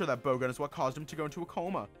 we can be sure that bowgun is what caused him to go into a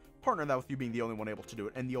coma. Partner that with you being the only one able to do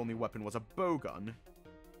it, and the only weapon was a bowgun.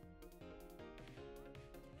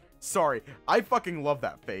 Sorry, I fucking love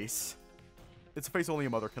that face. It's a face only a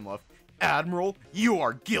mother can love. Admiral, you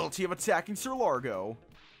are guilty of attacking Sir Largo.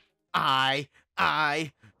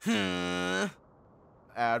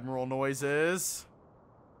 Admiral noises.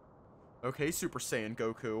 Okay, Super Saiyan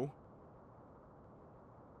Goku.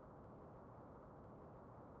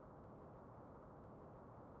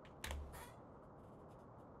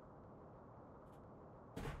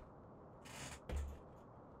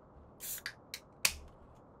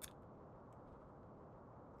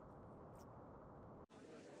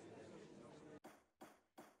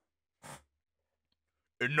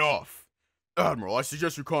 Enough! Admiral, I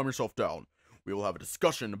suggest you calm yourself down. We will have a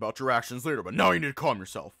discussion about your actions later, but now you need to calm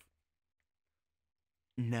yourself.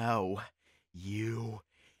 No. You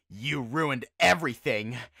ruined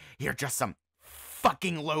everything. You're just some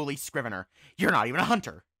fucking lowly scrivener. You're not even a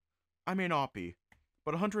hunter. I may not be,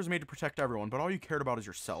 but a hunter is made to protect everyone, but all you cared about is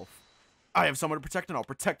yourself. I have someone to protect, and I'll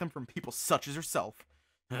protect them from people such as yourself.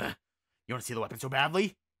 You want to see the weapon so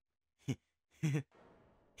badly?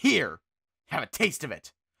 Here! Have a taste of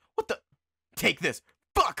it. What the? Take this.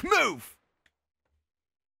 Fuck, move!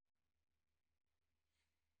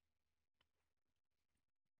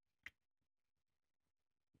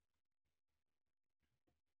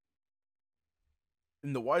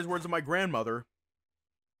 In the wise words of my grandmother,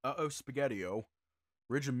 uh-oh, spaghetti-o,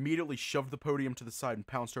 Ridge immediately shoved the podium to the side and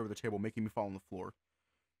pounced over the table, making me fall on the floor.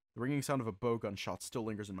 The ringing sound of a bowgun shot still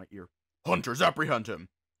lingers in my ear. Hunters, apprehend him!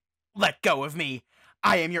 Let go of me!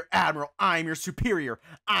 I am your admiral. I am your superior.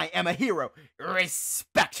 I am a hero.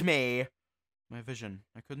 Respect me! My vision.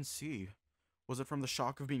 I couldn't see. Was it from the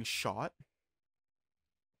shock of being shot?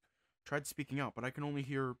 Tried speaking out, but I can only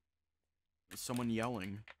hear someone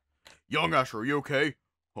yelling. Young Asher, are you okay?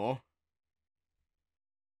 Huh?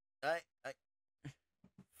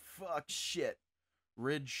 Fuck, shit.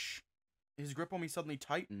 Ridge, his grip on me suddenly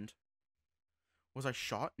tightened. Was I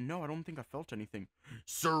shot? No, I don't think I felt anything.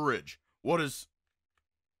 Sir Ridge, what is...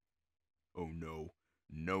 Oh no.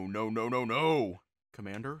 No, no, no, no, no!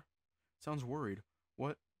 Commander? Sounds worried.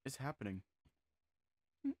 What is happening?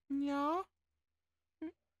 Yeah?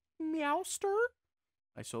 Meowster?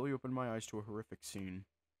 I slowly opened my eyes to a horrific scene.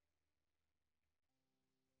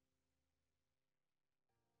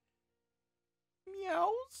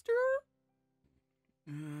 Meowster?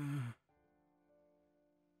 Yeah,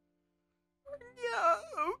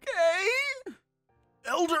 okay.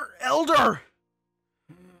 Elder!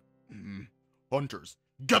 Hunters,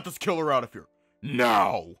 get this killer out of here,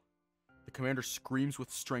 now! The commander screams with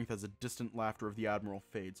strength as the distant laughter of the admiral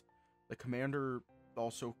fades. The commander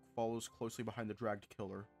also follows closely behind the dragged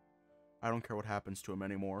killer. I don't care what happens to him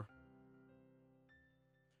anymore.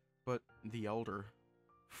 But the elder...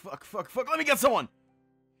 Fuck, let me get someone!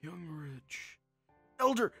 Young Ridge.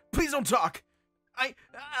 Elder, please don't talk!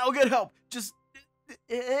 I'll get help, just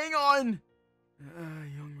hang on!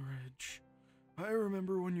 Young Ridge. I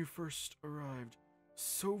remember when you first arrived.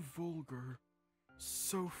 So vulgar.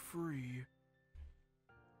 So free.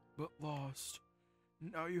 But lost.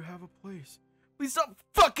 Now you have a place. Please stop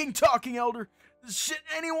fucking talking, Elder! Shit,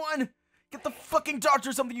 anyone! Get the fucking doctor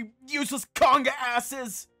or something, you useless conga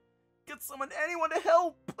asses! Get anyone to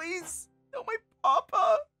help, please! Help my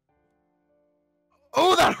papa!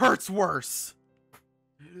 Oh, that hurts worse!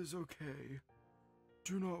 It is okay.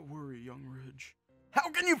 Do not worry, young Ridge. How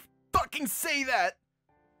can you fucking say that?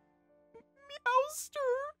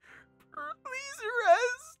 Meowster, please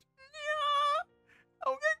rest.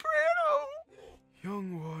 Yeah. Okay, Grano. Young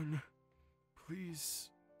one, please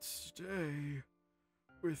stay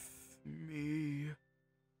with me.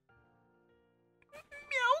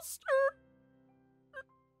 Meowster.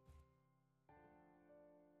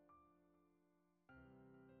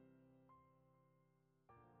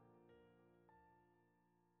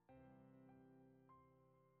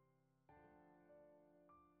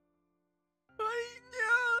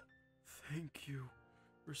 Thank you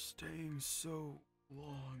for staying so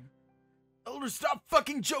long. Elder, stop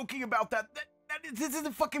fucking joking about that. This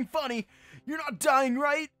isn't fucking funny. You're not dying,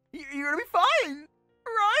 right? You're gonna be fine,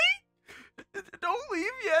 right? Don't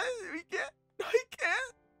leave yet. I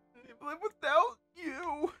can't live without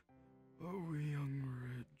you. Oh, young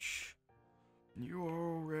Ridge, you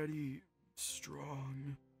are already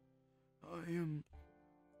strong. I am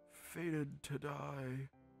fated to die.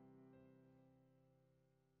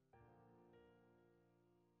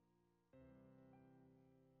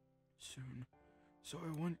 Soon, so I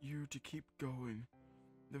want you to keep going.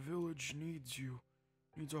 The village needs you,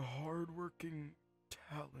 needs a hard-working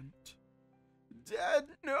talent.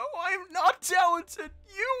 Dad, no, I'm not talented.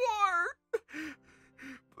 You are.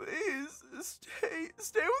 Please,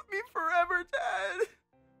 stay with me forever, Dad.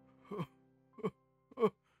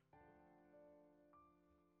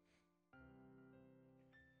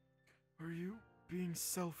 Are you being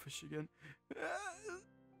selfish again?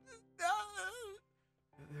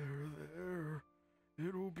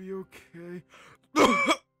 It'll be okay.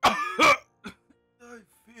 I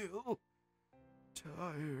feel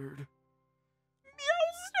tired.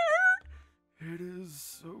 Meowster! It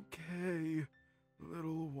is okay,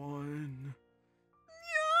 little one.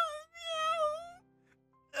 Meow,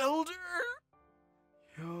 meow. Elder!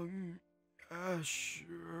 Young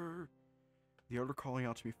Asher. The elder calling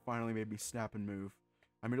out to me finally made me snap and move.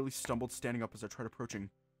 I immediately stumbled, standing up as I tried approaching.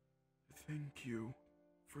 Thank you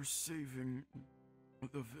for saving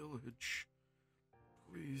the village.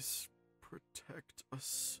 Please protect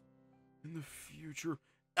us in the future.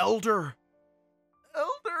 Elder!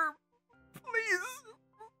 Elder, please,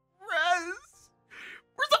 rest.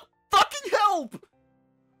 Where's the fucking help?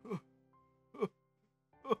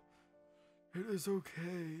 It is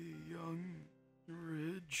okay, young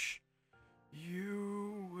Ridge.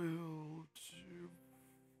 You will do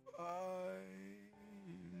fine.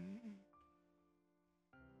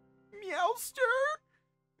 Meowster?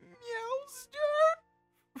 Meowster?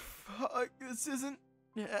 Fuck, this isn't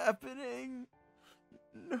happening.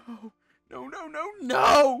 No, no, no, no,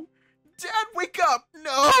 no! Dad, wake up!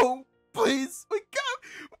 No! Please, wake up!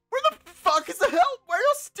 Where the fuck is the help? Why are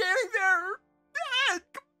you standing there? Dad,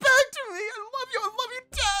 come back to me! I love you,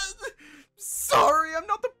 Dad! Sorry, I'm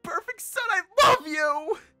not the perfect son, I love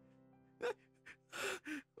you!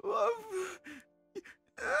 Love...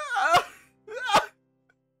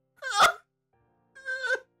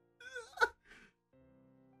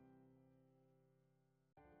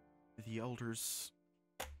 The elder's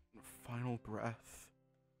final breath.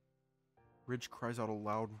 Ridge cries out a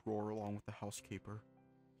loud roar along with the housekeeper.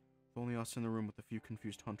 With only us in the room with a few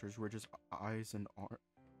confused hunters, Ridge's eyes and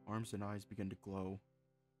arms and eyes begin to glow.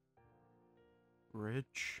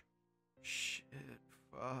 Ridge? Shit,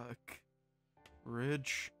 fuck.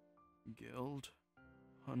 Ridge? Guild?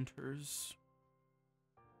 Hunters?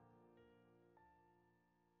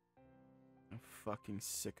 I'm fucking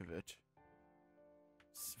sick of it.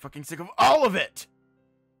 Fucking sick of all of it!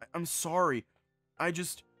 I'm sorry. I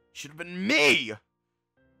just should have been me!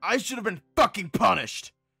 I should have been fucking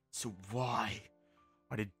punished! So why?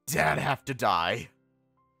 Why did Dad have to die?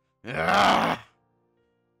 Ah!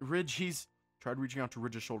 Ridge, he's... Tried reaching out to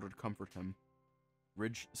Ridge's shoulder to comfort him.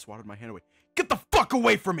 Ridge swatted my hand away. Get the fuck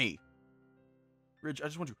away from me! Ridge, I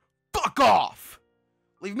just want you... Fuck off!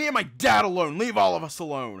 Leave me and my dad alone. Leave all of us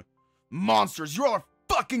alone. Monsters. You all are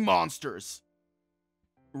fucking monsters!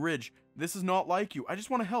 Ridge, this is not like you. I just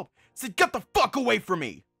want to help. Say, get the fuck away from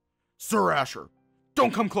me! Sir Asher,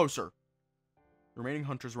 don't come closer! The remaining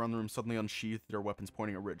hunters around the room suddenly unsheathed their weapons,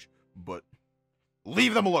 pointing at Ridge. But...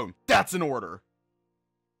 Leave them alone! That's an order!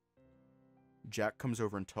 Jack comes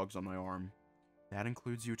over and tugs on my arm. That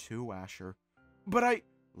includes you too, Asher. But I...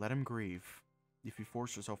 Let him grieve. If you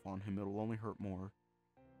force yourself on him, it'll only hurt more.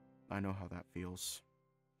 I know how that feels.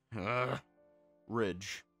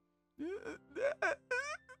 Ridge. As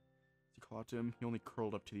he called out to him, he only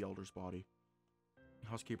curled up to the elder's body. The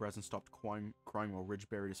housekeeper hasn't stopped crying while Ridge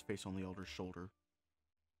buried his face on the elder's shoulder.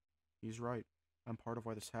 He's right. I'm part of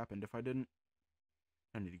why this happened. If I didn't...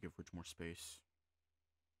 I need to give Ridge more space.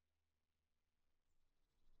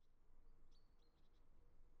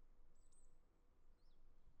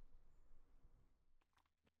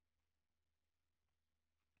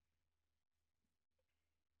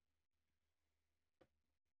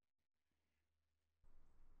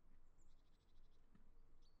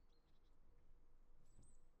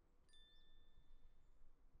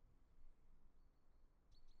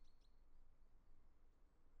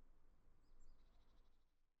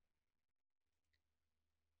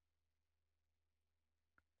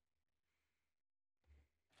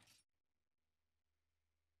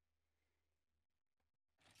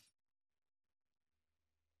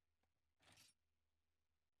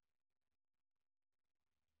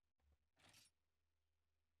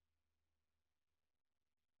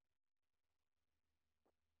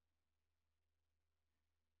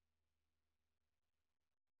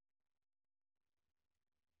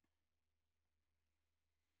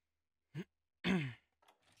 I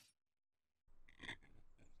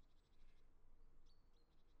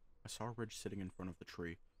saw Ridge sitting in front of the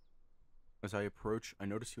tree. As I approached, I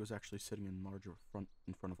noticed he was actually sitting in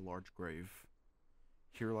front of a large grave.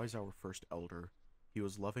 Here lies our first elder. He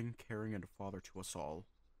was loving, caring, and a father to us all.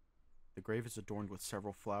 The grave is adorned with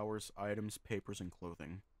several flowers, items, papers, and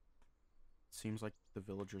clothing. It seems like the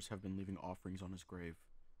villagers have been leaving offerings on his grave.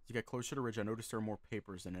 As I get closer to Ridge, I noticed there are more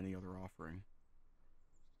papers than any other offering.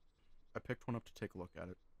 I picked one up to take a look at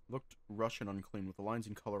it. It looked rushed and unclean, with the lines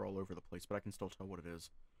and color all over the place, but I can still tell what it is.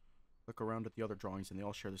 Look around at the other drawings, and they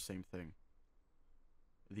all share the same thing.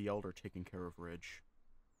 The elder taking care of Ridge.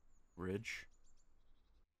 Ridge?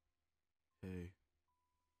 okay.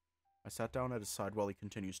 I sat down at his side while he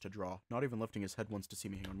continues to draw, not even lifting his head once to see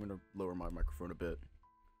me. Hang on, I'm gonna lower my microphone a bit.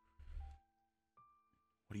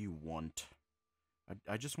 What do you want?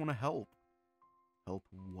 I just want to help. Help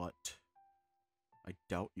what? I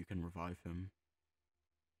doubt you can revive him.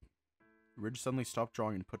 Ridge suddenly stopped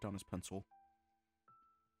drawing and put down his pencil.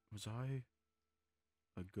 Was I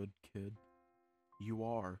a good kid? You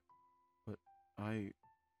are. But I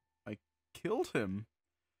killed him.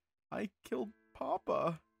 I killed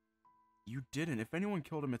Papa. You didn't. If anyone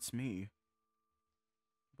killed him, it's me.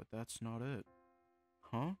 But that's not it.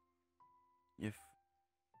 Huh? If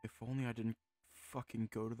only I didn't fucking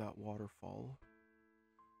go to that waterfall,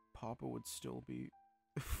 Papa would still be...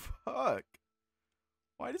 Fuck.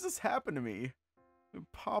 Why does this happen to me?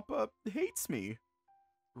 Papa hates me.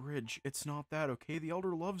 Ridge, it's not that, okay? The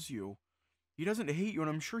Elder loves you. He doesn't hate you, and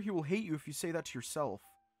I'm sure he will hate you if you say that to yourself.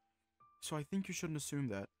 So I think you shouldn't assume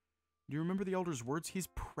that. Do you remember the Elder's words? He's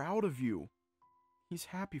proud of you. He's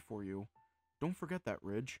happy for you. Don't forget that,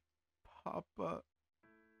 Ridge. Papa...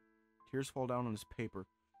 Tears fall down on his paper.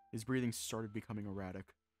 His breathing started becoming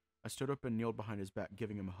erratic. I stood up and kneeled behind his back,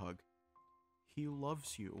 giving him a hug. He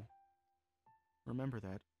loves you. Remember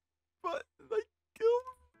that. But I killed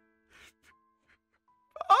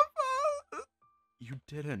Papa! You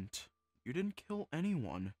didn't. You didn't kill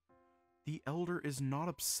anyone. The Elder is not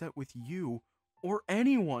upset with you or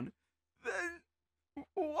anyone. Then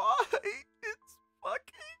why? It's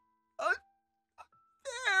fucking unfair.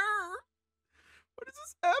 Why does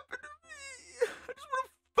this happen to me? I just want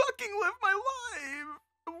to fucking live my life.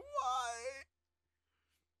 Why?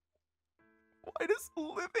 Why does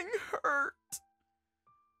living hurt?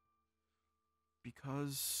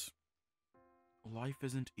 Because life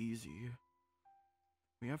isn't easy.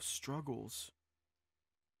 We have struggles.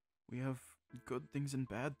 We have good things and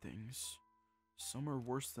bad things. Some are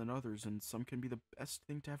worse than others, and some can be the best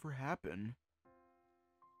thing to ever happen.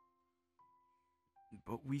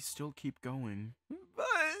 But we still keep going. But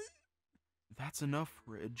that's enough,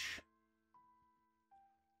 Ridge.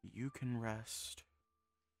 You can rest.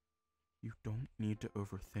 You don't need to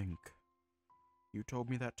overthink. You told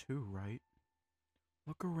me that too, right?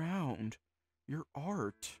 Look around. Your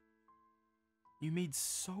art. You made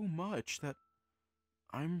so much that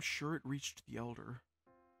I'm sure it reached the Elder.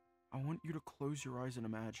 I want you to close your eyes and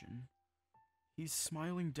imagine. He's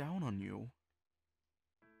smiling down on you.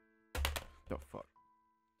 The fuck?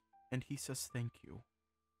 And he says thank you.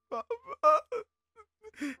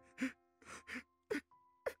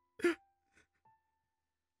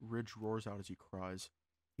 Ridge roars out as he cries.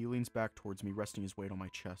 He leans back towards me, resting his weight on my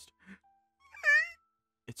chest.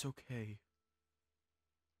 It's okay.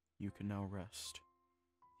 You can now rest.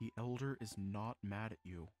 The Elder is not mad at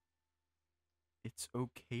you. It's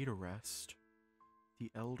okay to rest.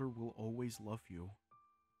 The Elder will always love you.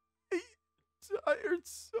 I'm tired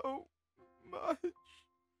so much.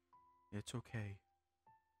 It's okay.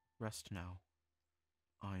 Rest now.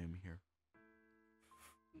 I am here.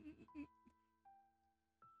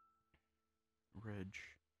 Ridge.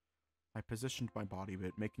 I positioned my body a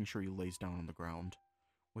bit, making sure he lays down on the ground.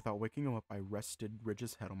 Without waking him up, I rested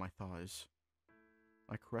Ridge's head on my thighs.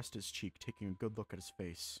 I caressed his cheek, taking a good look at his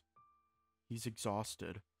face. He's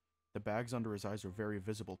exhausted. The bags under his eyes are very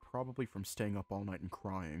visible, probably from staying up all night and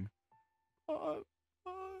crying. Oh,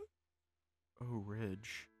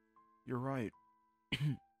 Ridge. You're right.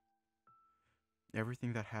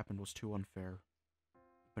 Everything that happened was too unfair.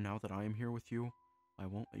 But now that I am here with you, I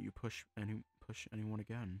won't let you push anyone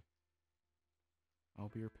again. I'll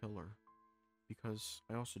be your pillar. Because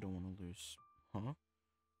I also don't want to lose. Huh?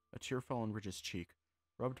 A tear fell on Ridge's cheek.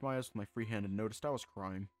 Rubbed my eyes with my free hand and noticed I was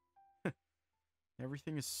crying.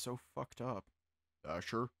 Everything is so fucked up.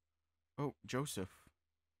 Asher? Oh, Joseph.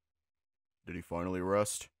 Did he finally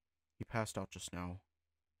rest? He passed out just now.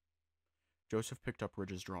 Joseph picked up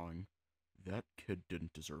Ridge's drawing. That kid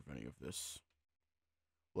didn't deserve any of this.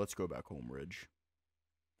 Let's go back home, Ridge.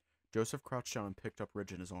 Joseph crouched down and picked up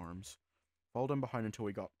Ridge in his arms. Followed him behind until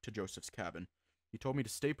we got to Joseph's cabin. He told me to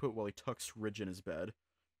stay put while he tucks Ridge in his bed.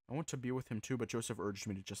 I want to be with him too, but Joseph urged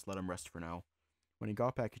me to just let him rest for now. When he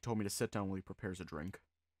got back, he told me to sit down while he prepares a drink.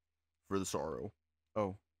 For the sorrow.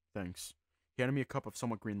 Oh, thanks. He handed me a cup of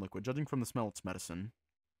somewhat green liquid. Judging from the smell, it's medicine.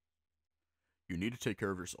 You need to take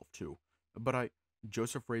care of yourself too. But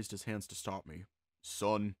Joseph raised his hands to stop me.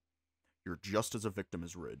 Son, you're just as a victim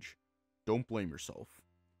as Ridge. Don't blame yourself.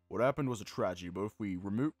 What happened was a tragedy, but if we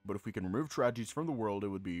can remove tragedies from the world, it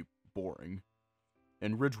would be boring.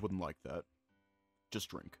 And Ridge wouldn't like that. Just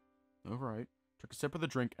drink. Alright. Took a sip of the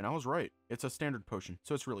drink, and I was right. It's a standard potion,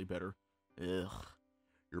 so it's really bitter. Ugh.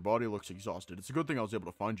 Your body looks exhausted. It's a good thing I was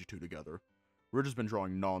able to find you two together. Ridge has been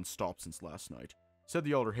drawing non-stop since last night. Said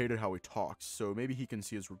the elder hated how he talks, so maybe he can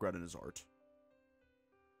see his regret in his art.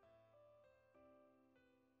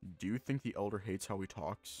 Do you think the elder hates how he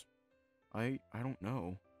talks? I don't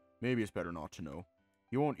know. Maybe it's better not to know.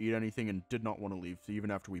 He won't eat anything and did not want to leave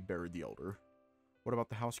even after we buried the elder. What about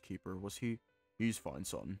the housekeeper? Was he... He's fine,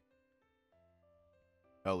 son.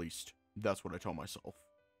 At least, that's what I tell myself.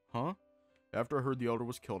 Huh? After I heard the elder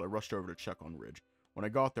was killed, I rushed over to check on Ridge. When I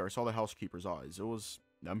got there, I saw the housekeeper's eyes. It was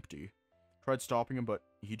empty. Tried stopping him, but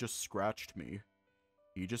he just scratched me.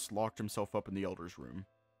 He just locked himself up in the elder's room.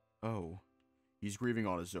 Oh. He's grieving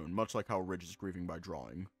on his own, much like how Ridge is grieving by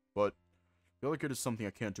drawing. But the other kid is something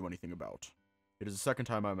I can't do anything about. It is the second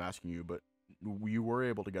time I'm asking you, but you were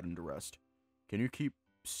able to get him to rest. Can you keep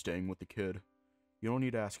staying with the kid? You don't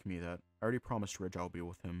need to ask me that. I already promised Ridge I'll be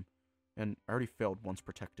with him. And I already failed once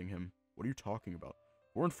protecting him. What are you talking about?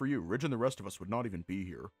 If it weren't for you, Ridge and the rest of us would not even be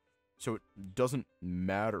here. So it doesn't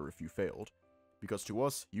matter if you failed. Because to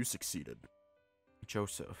us, you succeeded.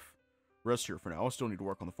 Joseph. Rest here for now. I'll still need to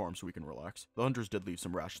work on the farm so we can relax. The hunters did leave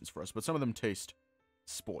some rations for us, but some of them taste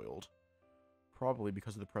spoiled. Probably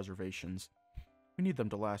because of the preservations. We needed them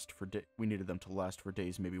to last for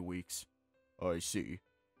days, maybe weeks. I see.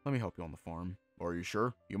 Let me help you on the farm. Are you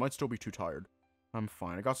sure? You might still be too tired. I'm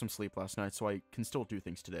fine. I got some sleep last night, so I can still do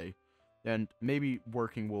things today. And maybe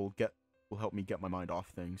working will help me get my mind off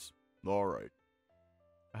things. Alright.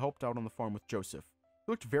 I helped out on the farm with Joseph.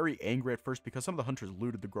 He looked very angry at first because some of the hunters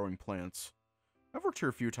looted the growing plants. I've worked here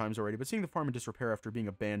a few times already, but seeing the farm in disrepair after being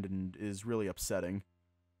abandoned is really upsetting.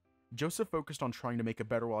 Joseph focused on trying to make it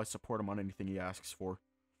better while I support him on anything he asks for.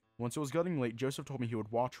 Once it was getting late, Joseph told me he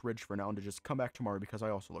would watch Ridge for now and to just come back tomorrow because I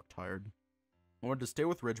also looked tired. I wanted to stay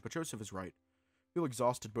with Ridge, but Joseph is right. I feel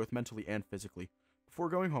exhausted both mentally and physically. Before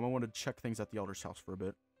going home, I wanted to check things at the elder's house for a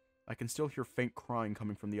bit. I can still hear faint crying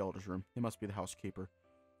coming from the elder's room. It must be the housekeeper.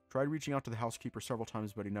 Tried reaching out to the housekeeper several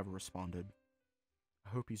times, but he never responded. I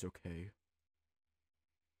hope he's okay.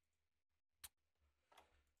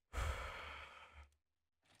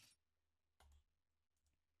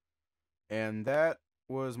 And that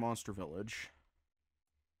was Monster Village.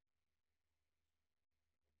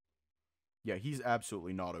 Yeah, he's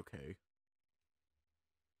absolutely not okay.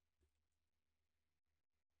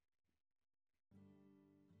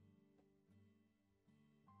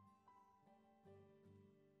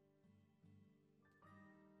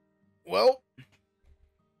 Well,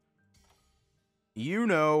 you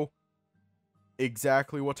know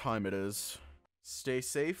exactly what time it is. Stay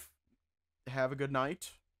safe, have a good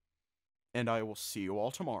night, and I will see you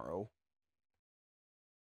all tomorrow.